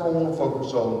 And that's what I want to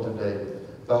focus on today.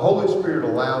 The Holy Spirit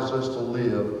allows us to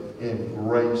live in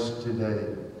grace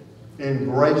today. In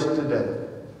grace today.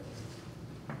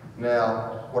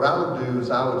 Now, what I would do is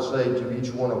I would say to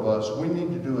each one of us, we need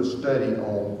to do a study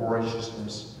on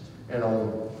graciousness and on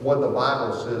what the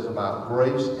Bible says about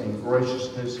grace and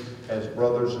graciousness as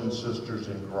brothers and sisters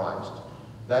in Christ.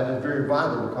 That is very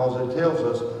vital because it tells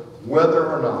us whether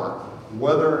or not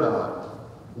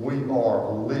we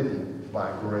are living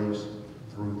by grace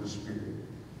through the Spirit.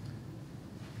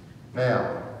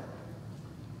 Now,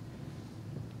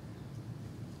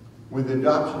 with the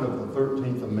adoption of the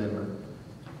 13th Amendment,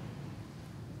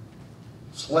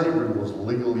 slavery was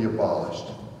legally abolished.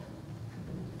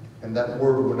 And that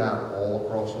word went out all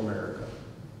across America.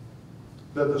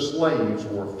 That the slaves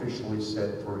were officially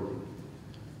set free.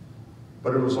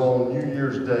 But it was on New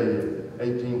Year's Day,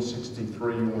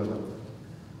 1863, when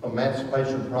the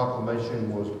Emancipation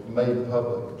Proclamation was made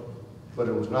public. But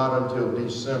it was not until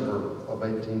December of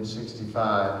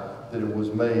 1865 that it was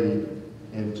made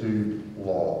into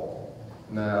law.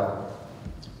 Now,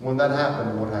 when that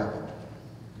happened, what happened?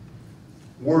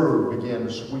 Word began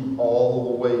to sweep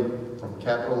all the way from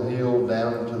Capitol Hill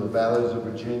down into the valleys of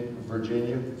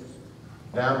Virginia,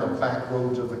 down the back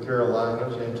roads of the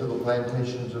Carolinas, into the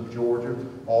plantations of Georgia,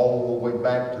 all the way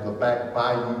back to the back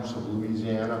bayous of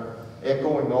Louisiana,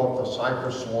 echoing off the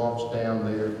cypress swamps down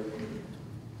there.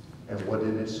 And what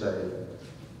did it say?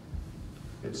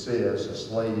 It says the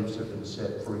slaves have been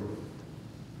set free.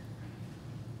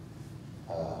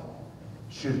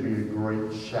 Should be a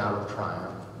great shout of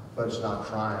triumph, but it's not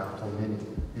triumph to many.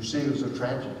 You see, it was a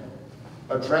tragedy.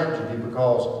 A tragedy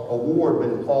because a war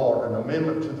had been fought, an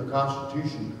amendment to the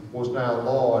Constitution was now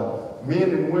law, and men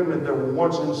and women that were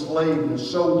once enslaved and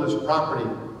sold as property,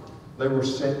 they were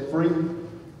set free.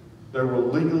 They were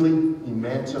legally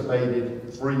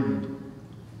emancipated, freed.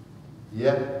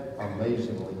 Yet,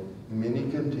 amazingly,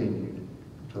 many continued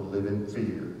to live in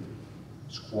fear,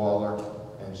 squalor,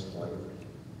 and slavery.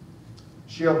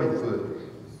 Shelby Foote,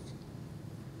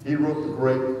 he wrote the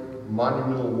great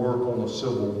monumental work on the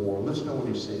Civil War. Listen to what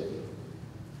he said.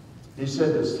 He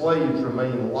said that slaves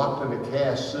remained locked in a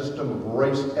caste system of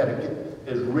race etiquette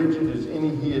as rigid as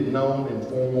any he had known in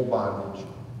formal bondage.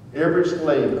 Every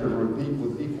slave could repeat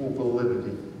with equal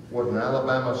validity what an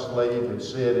Alabama slave had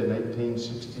said in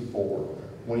 1864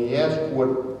 when he asked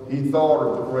what he thought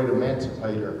of the great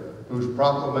emancipator whose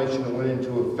proclamation went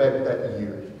into effect that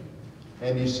year.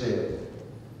 And he said,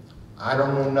 "I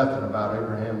don't know nothing about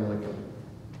Abraham Lincoln,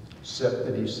 except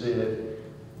that they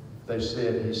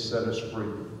said he set us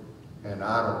free, and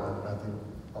I don't know nothing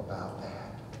about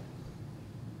that."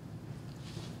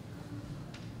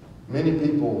 Many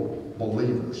people,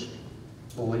 believers,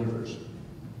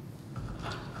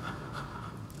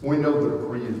 we know the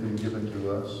decree has been given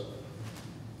to us,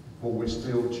 but we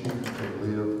still choose to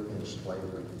live in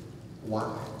slavery.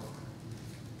 Why?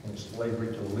 In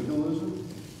slavery to legalism,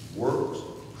 works,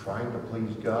 trying to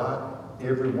please God,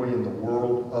 every way in the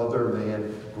world other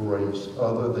than grace,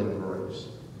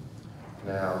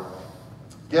 Now,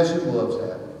 guess who loves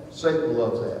that? Satan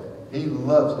loves that. He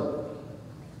loves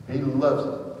it. He loves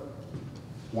it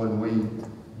when we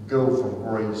go from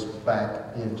grace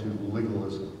back into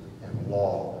legalism and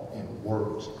law and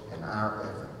works and our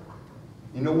effort.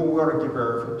 You know what we ought to give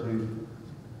our effort to?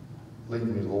 Lead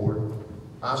me, Lord.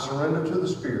 I surrender to the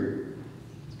Spirit.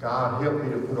 God, help me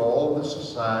to put all of this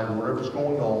aside, whatever's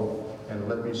going on, and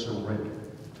let me surrender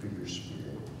to your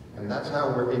Spirit. And that's how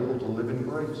we're able to live in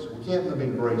grace. We can't live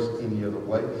in grace any other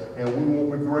way, and we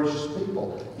won't be gracious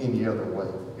people any other way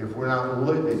if we're not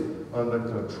living under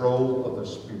control of the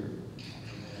Spirit.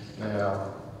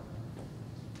 Now,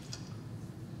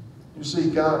 you see,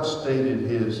 God stated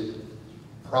his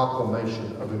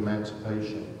proclamation of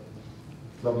emancipation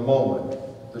the moment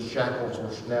the shackles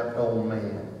were snapped on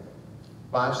man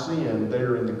by sin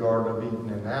there in the Garden of Eden.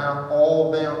 And now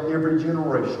all down every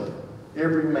generation,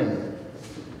 every man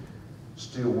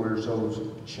still wears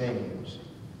those chains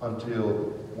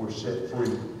until we're set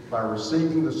free by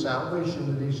receiving the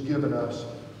salvation that he's given us.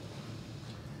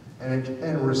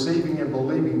 and receiving and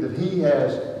believing that He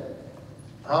has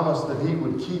promised that He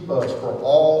would keep us for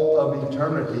all of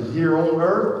eternity here on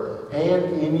earth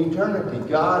and in eternity.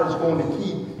 God is going to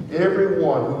keep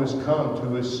everyone who has come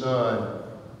to His Son.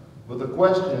 But the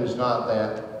question is not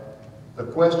that. The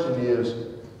question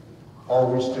is, are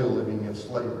we still living in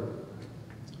slavery?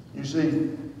 You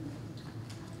see,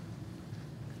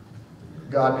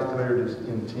 God declared His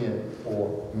intent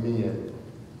for men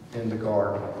in the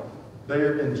garden.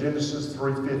 There in Genesis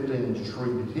 3:15,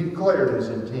 treated. He declared His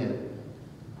intent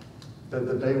that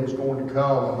the day was going to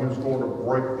come and He was going to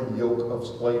break the yoke of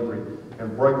slavery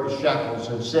and break the shackles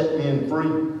and set men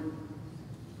free.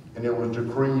 And it was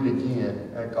decreed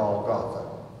again at Golgotha.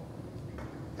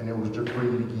 And it was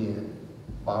decreed again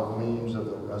by means of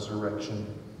the resurrection.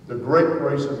 The great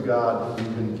grace of God that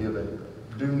we've been given.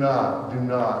 Do not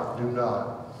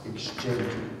exchange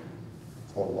it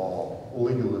for law,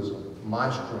 legalism, my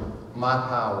strength, my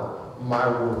power, my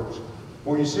works.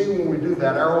 Well, you see, when we do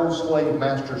that, our old slave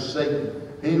master, Satan,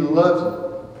 he loves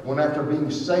it when after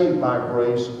being saved by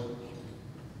grace,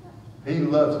 he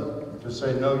loves it to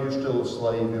say, no, you're still a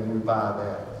slave, and we buy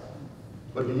that.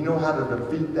 But do you know how to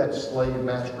defeat that slave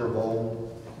master of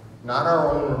old? Not our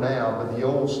owner now, but the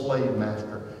old slave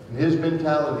master. And his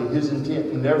mentality, his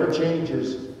intent never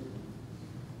changes.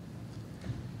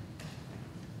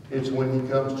 It's when He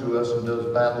comes to us and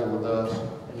does battle with us.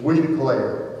 We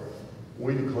declare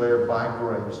by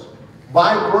grace.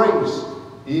 By grace,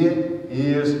 it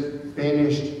is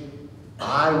finished.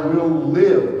 I will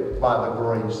live by the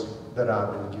grace that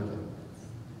I've been given.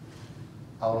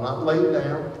 I'll not lay it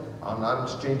down. I'll not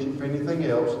exchange it for anything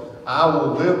else. I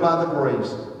will live by the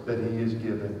grace that He has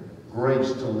given.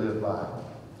 Grace to live by.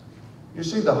 You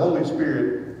see, the Holy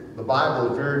Spirit, the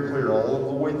Bible is very clear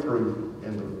all the way through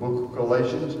in the book of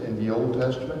Galatians in the Old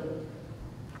Testament.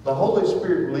 The Holy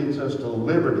Spirit leads us to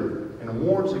liberty and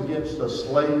warns against a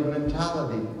slave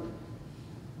mentality.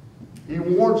 He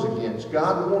warns against,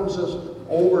 God warns us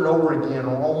over and over again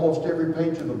on almost every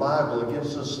page of the Bible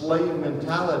against a slave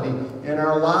mentality in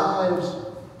our lives.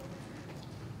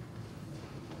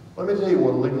 Let me tell you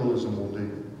what legalism will do.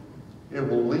 It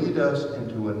will lead us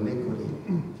into iniquity.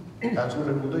 That's what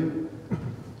it will do.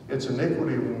 It's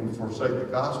iniquity when we forsake the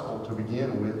gospel to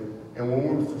begin with. And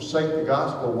when we forsake the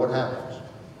gospel, what happens?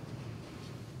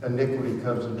 Iniquity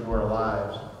comes into our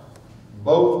lives,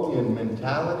 both in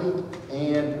mentality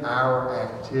and our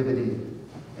activity.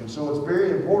 And so it's very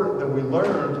important that we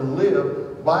learn to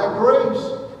live by grace,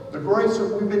 the grace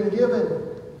that we've been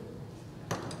given.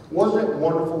 Wasn't it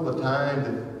wonderful the time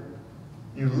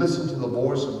that you listened to the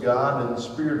voice of God and the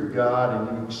Spirit of God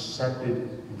and you accepted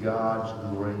God's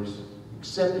grace?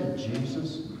 Accepted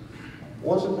Jesus?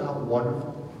 Wasn't that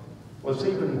wonderful? Was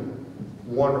it even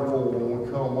wonderful when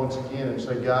we come once again and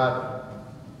say, God,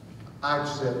 I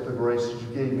accept the grace that You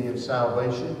gave me in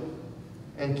salvation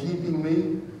and keeping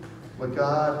me. But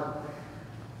God,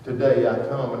 today I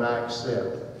come and I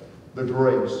accept the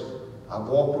grace. I've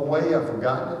walked away, I've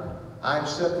forgotten it. I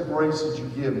accept the grace that You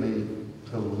give me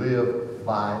to live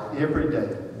by every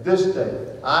day. This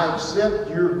day, I accept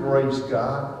Your grace,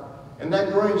 God. And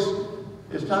that grace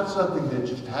is not something that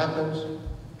just happens.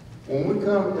 When we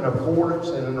come in accordance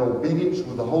and in obedience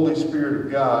with the Holy Spirit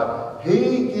of God,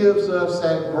 He gives us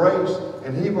that grace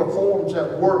and He performs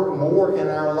that work more in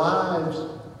our lives.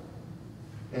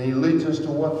 And He leads us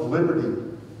to what?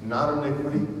 Liberty, not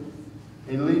iniquity.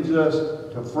 He leads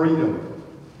us to freedom,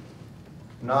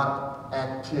 not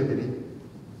activity,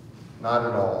 not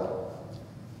at all.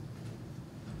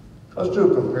 Let's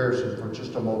do a comparison for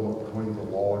just a moment between the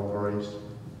law and grace.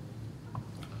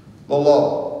 The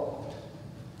law.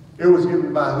 It was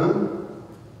given by who?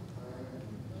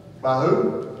 By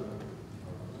who?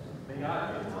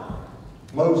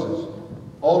 Moses.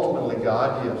 Ultimately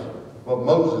God, yes. But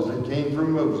Moses, it came through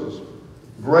Moses.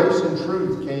 Grace and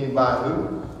truth came by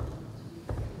who?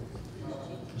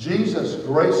 Jesus.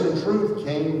 Grace and truth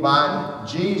came by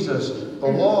Jesus. The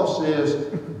law says,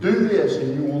 do this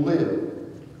and you will live.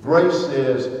 Grace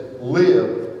says,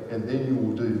 live and then you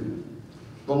will do.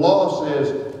 The law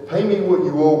says, pay me what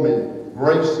you owe me.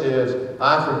 Grace says,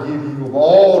 I forgive you of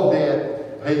all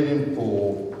debt paid in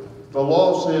full. The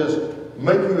law says,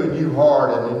 make you a new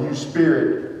heart and a new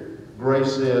spirit.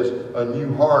 Grace says, a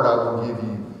new heart I will give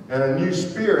you, and a new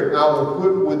spirit I will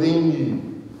put within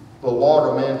you. The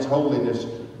law demands holiness.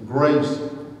 Grace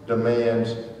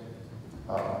demands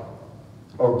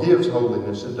or gives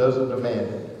holiness. It doesn't demand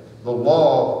it. The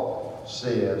law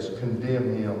says,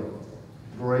 condemn him.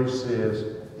 Grace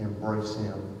says, embrace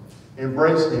him.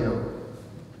 Embrace him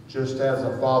just as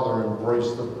the Father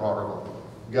embraced the prodigal.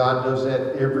 God does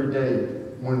that every day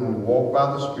when we walk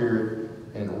by the Spirit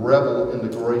and revel in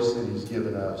the grace that He's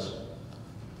given us.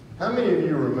 How many of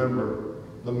you remember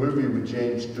the movie with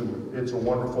James Stewart, It's a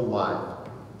Wonderful Life?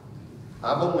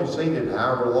 I've only seen it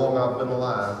however long I've been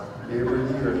alive, every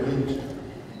year at least.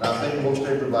 And I think most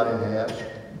everybody has.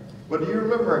 But do you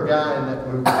remember a guy in that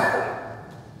movie?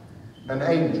 An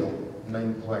angel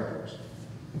named Clarence.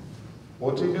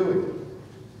 What's he doing?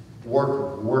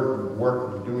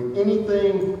 Working, doing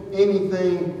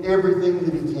anything, everything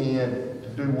that he can to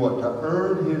do what? To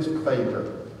earn his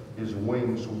favor, his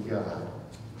wings with God.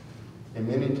 And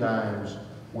many times,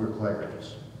 we're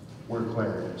Clarence. We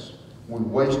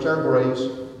waste our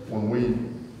grace when we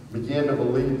begin to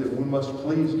believe that we must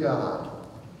please God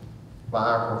by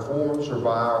our performance or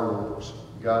by our works.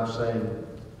 God's saying,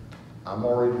 I'm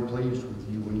already pleased with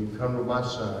you when you come to my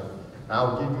Son.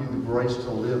 I'll give you the grace to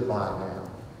live by now.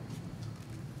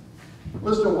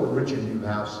 Listen to what Richard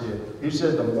Newhouse said. He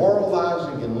said, the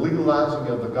moralizing and legalizing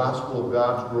of the gospel of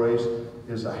God's grace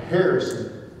is a heresy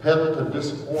peddled to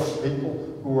disappoint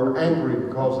people who are angry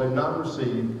because they've not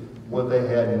received what they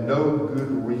had no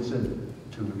good reason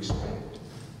to expect.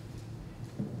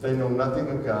 They know nothing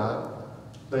of God.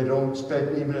 They don't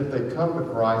expect, even if they come to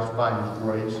Christ by His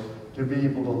grace, to be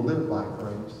able to live by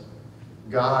grace.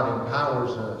 God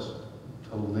empowers us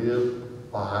to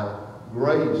live by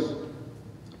grace.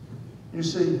 You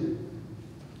see,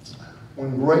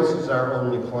 when grace is our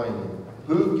only claim,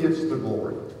 who gets the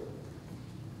glory?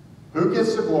 Who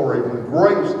gets the glory when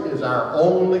grace is our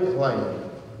only claim?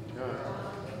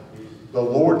 The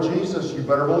Lord Jesus, you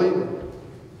better believe it.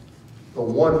 The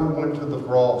one who went to the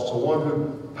cross, the one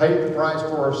who paid the price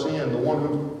for our sin, the one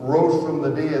who rose from the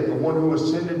dead, the one who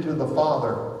ascended to the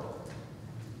Father,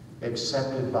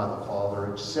 accepted by the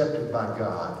Father, accepted by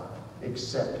God,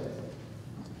 accepted.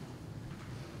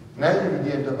 Now you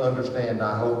begin to understand,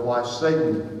 I hope, why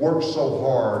Satan works so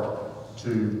hard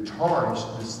to tarnish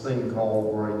this thing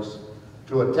called grace,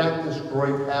 to attack this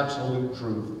great absolute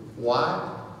truth.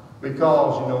 Why?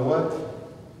 Because, you know what?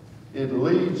 It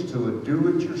leads to a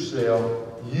do-it-yourself.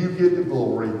 You get the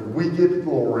glory. We get the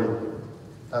glory.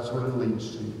 That's what it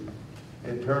leads to.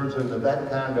 It turns into that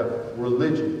kind of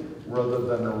religion rather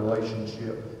than a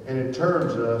relationship. And it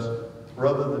turns us,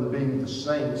 rather than being the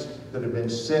saints that have been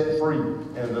set free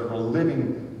and that are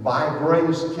living by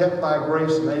grace, kept by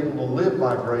grace, and able to live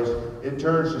by grace, it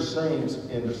turns the saints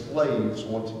into slaves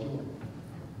once again.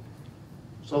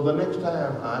 So the next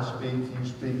time I speak, you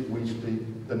speak, we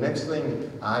speak, the next thing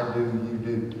I do, you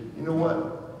do. You know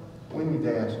what? We need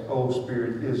to ask, oh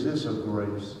Spirit, is this of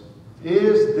grace?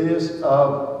 Is this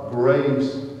of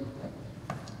grace?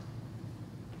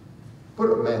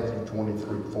 Put up Matthew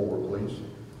 23:4, please.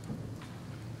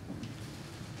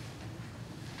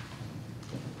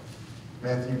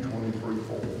 Matthew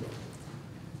 23:4.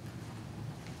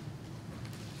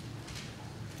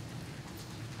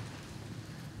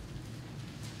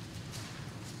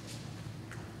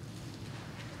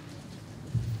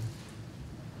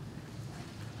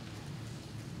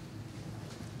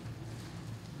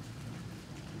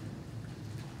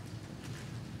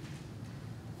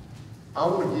 I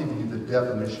want to give you the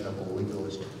definition of a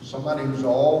legalist. Somebody who's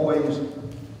always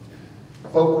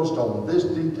focused on this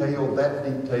detail, that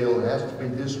detail, it has to be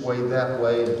this way, that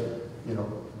way, you know.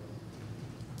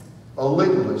 A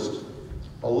legalist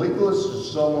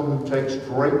is someone who takes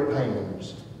great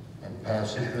pains and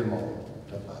passes them on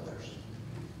to others.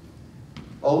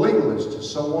 A legalist is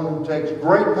someone who takes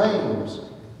great pains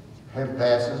and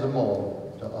passes them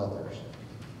on to others.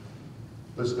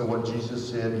 Listen to what Jesus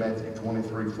said in Matthew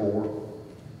 23:4.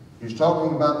 He's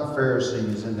talking about the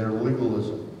Pharisees and their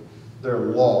legalism, their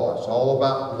law. It's all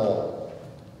about law.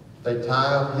 They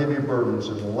tie up heavy burdens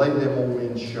and lay them on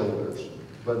men's shoulders,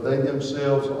 but they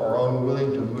themselves are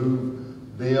unwilling to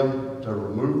remove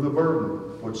the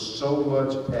burden with so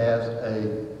much as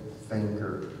a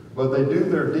finger. But they do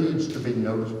their deeds to be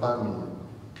noticed by men.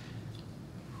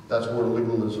 That's where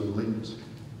legalism leads.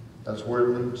 That's where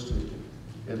it leads to.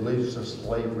 It leads to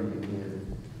slavery again.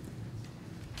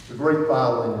 The great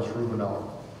violinist Rubinoff,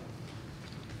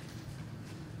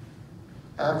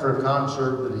 after a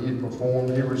concert that he had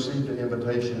performed, he received an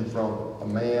invitation from a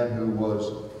man who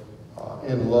was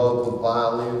in love with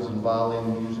violins and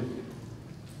violin music.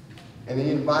 And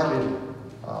he invited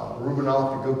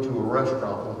Rubinoff to go to a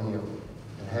restaurant with him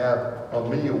and have a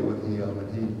meal with him.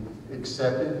 And he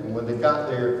accepted. And when they got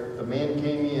there, the man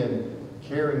came in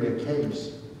carrying a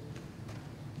case.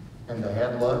 And they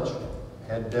had lunch,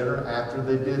 had dinner. After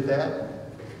they did that,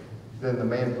 then the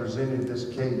man presented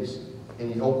this case,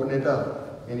 and he opened it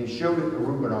up, and he showed it to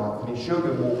Rubinoff, and he showed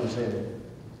him what was in it.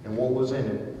 And what was in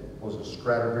it was a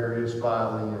Stradivarius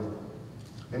violin.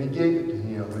 And he gave it to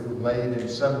him. It was made in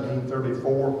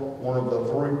 1734, one of the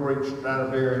three great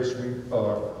Stradivarius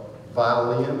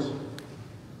violins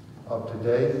of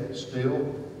today,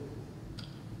 still.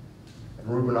 And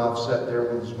Rubinoff sat there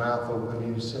with his mouth open,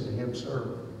 and he said to him,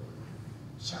 Sir,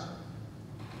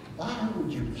 why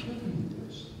would you give me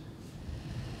this?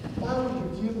 Why would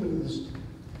you give me this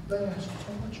vast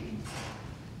fortune?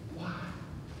 Why?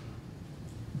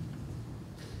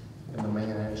 And the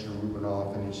man answered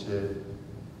Rubinoff, and he said,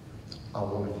 I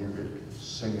want to hear it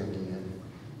sing again.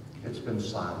 It's been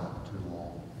silent too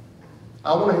long.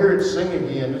 I want to hear it sing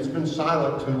again. It's been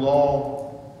silent too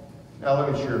long. Now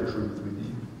let me share a truth with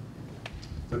you.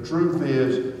 The truth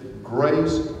is,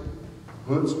 grace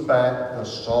puts back the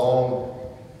song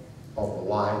of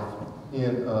life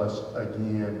in us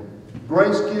again.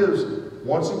 Grace gives,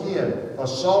 once again, a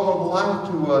song of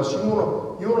life to us. You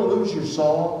want to lose your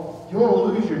song? You want to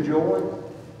lose your joy?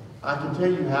 I can tell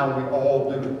you how we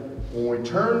all do it. When we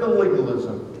turn to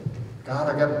legalism,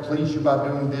 God, I got to please you by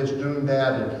doing this, doing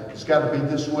that, and it's got to be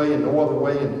this way and no other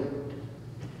way, and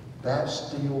that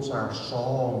steals our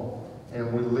song,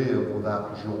 and we live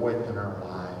without joy in our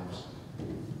lives.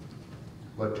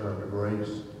 But turn to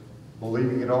grace,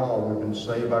 believing it all. We've been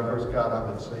saved by grace. God, I've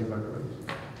been saved by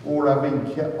grace. Lord, I've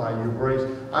been kept by your grace.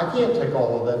 I can't take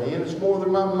all of that in. It's more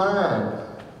than my mind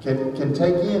can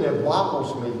take in. It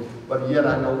wobbles me, but yet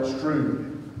I know it's true.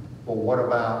 But what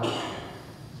about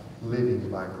living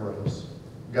by grace?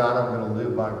 God, I'm going to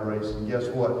live by grace. And guess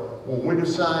what? When we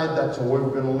decide that's the way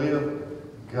we're going to live,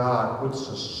 God puts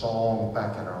a song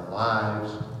back in our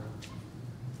lives.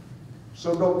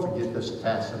 So don't forget this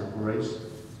facet of grace,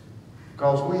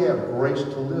 because we have grace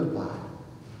to live by.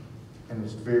 And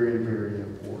it's very, very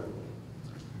important.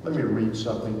 Let me read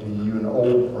something to you, an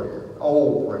old prayer.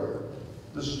 Old prayer.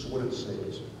 This is what it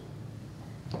says.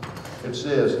 It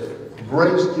says,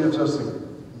 grace gives us,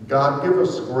 God give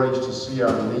us grace to see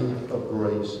our need of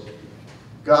grace.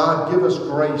 God give us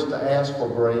grace to ask for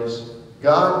grace.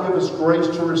 God give us grace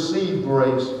to receive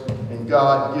grace. And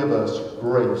God give us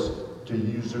grace to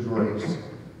use the grace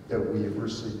that we have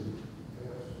received.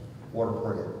 What a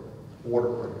prayer. What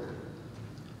a prayer.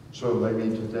 So maybe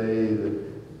today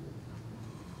that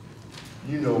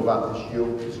you know about this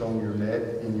yoke that's on your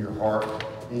neck, in your heart,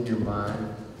 in your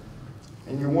mind.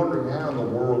 And you're wondering how in the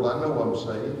world, I know I'm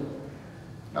saved.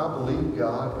 I believe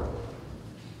God, but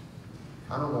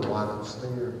I don't know why it's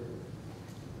there.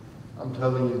 I'm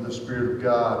telling you, the Spirit of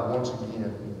God, once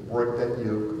again, will break that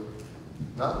yoke.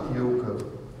 Not the yoke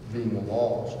of being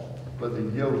lost, but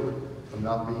the yoke of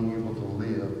not being able to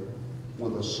live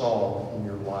with a song in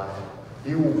your life.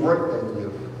 He will break that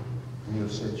yoke, and he'll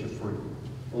set you free.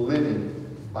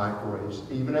 Living by grace.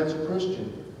 Even as a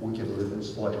Christian, we can live in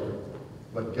slavery.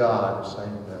 But God is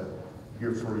saying that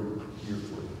you're free, you're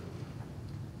free.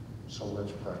 So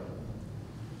let's pray.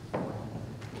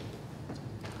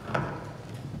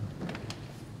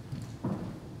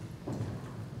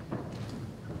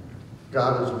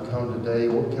 God, as we come today,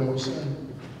 what can we say?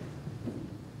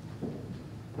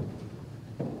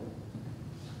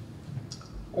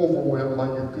 Overwhelmed by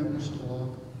your goodness and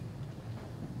love.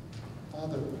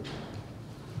 Father,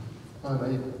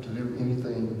 unable to do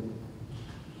anything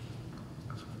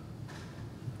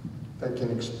that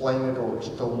can explain it or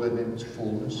extol it in its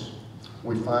fullness.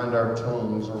 We find our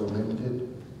tongues are limited.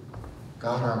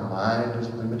 God, our mind is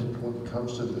limited when it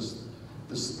comes to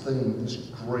this thing,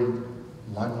 this great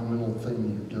monumental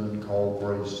thing you've done called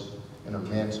grace and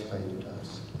emancipated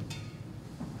us.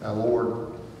 Now,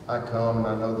 Lord, I come and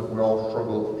I know that we all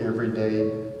struggle every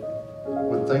day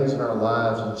with things in our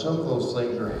lives, and some of those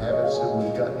things are habits that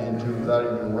we've gotten into without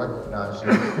even recognizing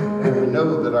it. But we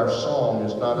know that our song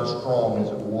is not as strong as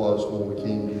it was when we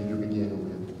came to you to begin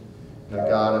with. Now,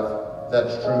 God, if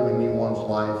that's true in anyone's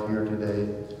life here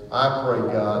today, I pray,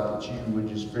 God, that you would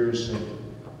just very simply,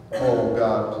 oh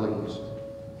God, please,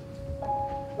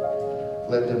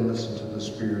 let them listen to the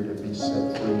Spirit and be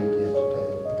set free again today.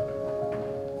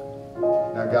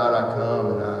 Now, God, I come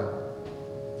and I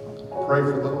pray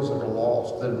for those that are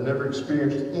lost, that have never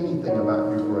experienced anything about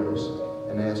your grace,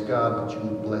 and ask God that you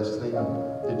would bless them,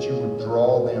 that you would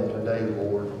draw them today,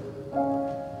 Lord,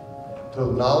 to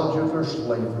the knowledge of their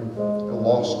slavery, the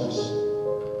lostness.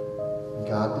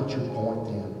 God, that you point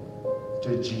them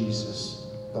to Jesus,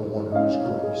 the one who is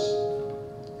grace,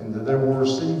 and that they will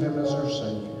receive him as their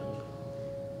Savior.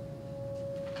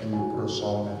 And you put a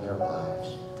song in their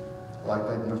lives like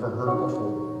they've never heard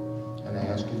before, and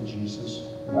ask in Jesus'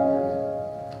 name.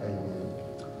 Amen.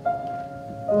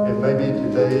 It may be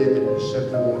today that you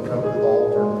simply want to come to the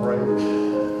altar and pray.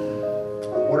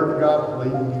 Whatever God's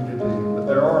leading you to do. But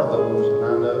there are those,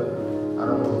 and I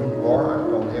don't know who you are,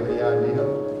 I don't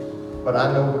But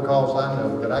I know because I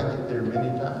know that I get there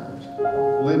many times,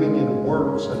 living in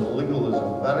works and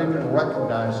legalism, without even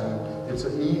recognizing it's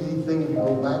an easy thing to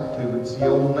go back to. It's the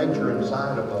old nature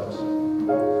inside of us.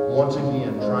 Once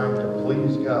again, trying to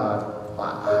please God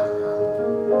by I.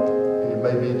 And it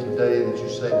may be today that you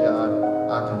say, God,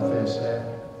 I confess that.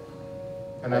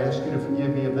 And I ask you to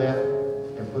forgive me of that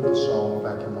and put the song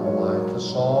back in my life, the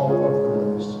song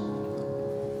of grace.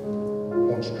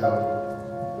 Won't you come?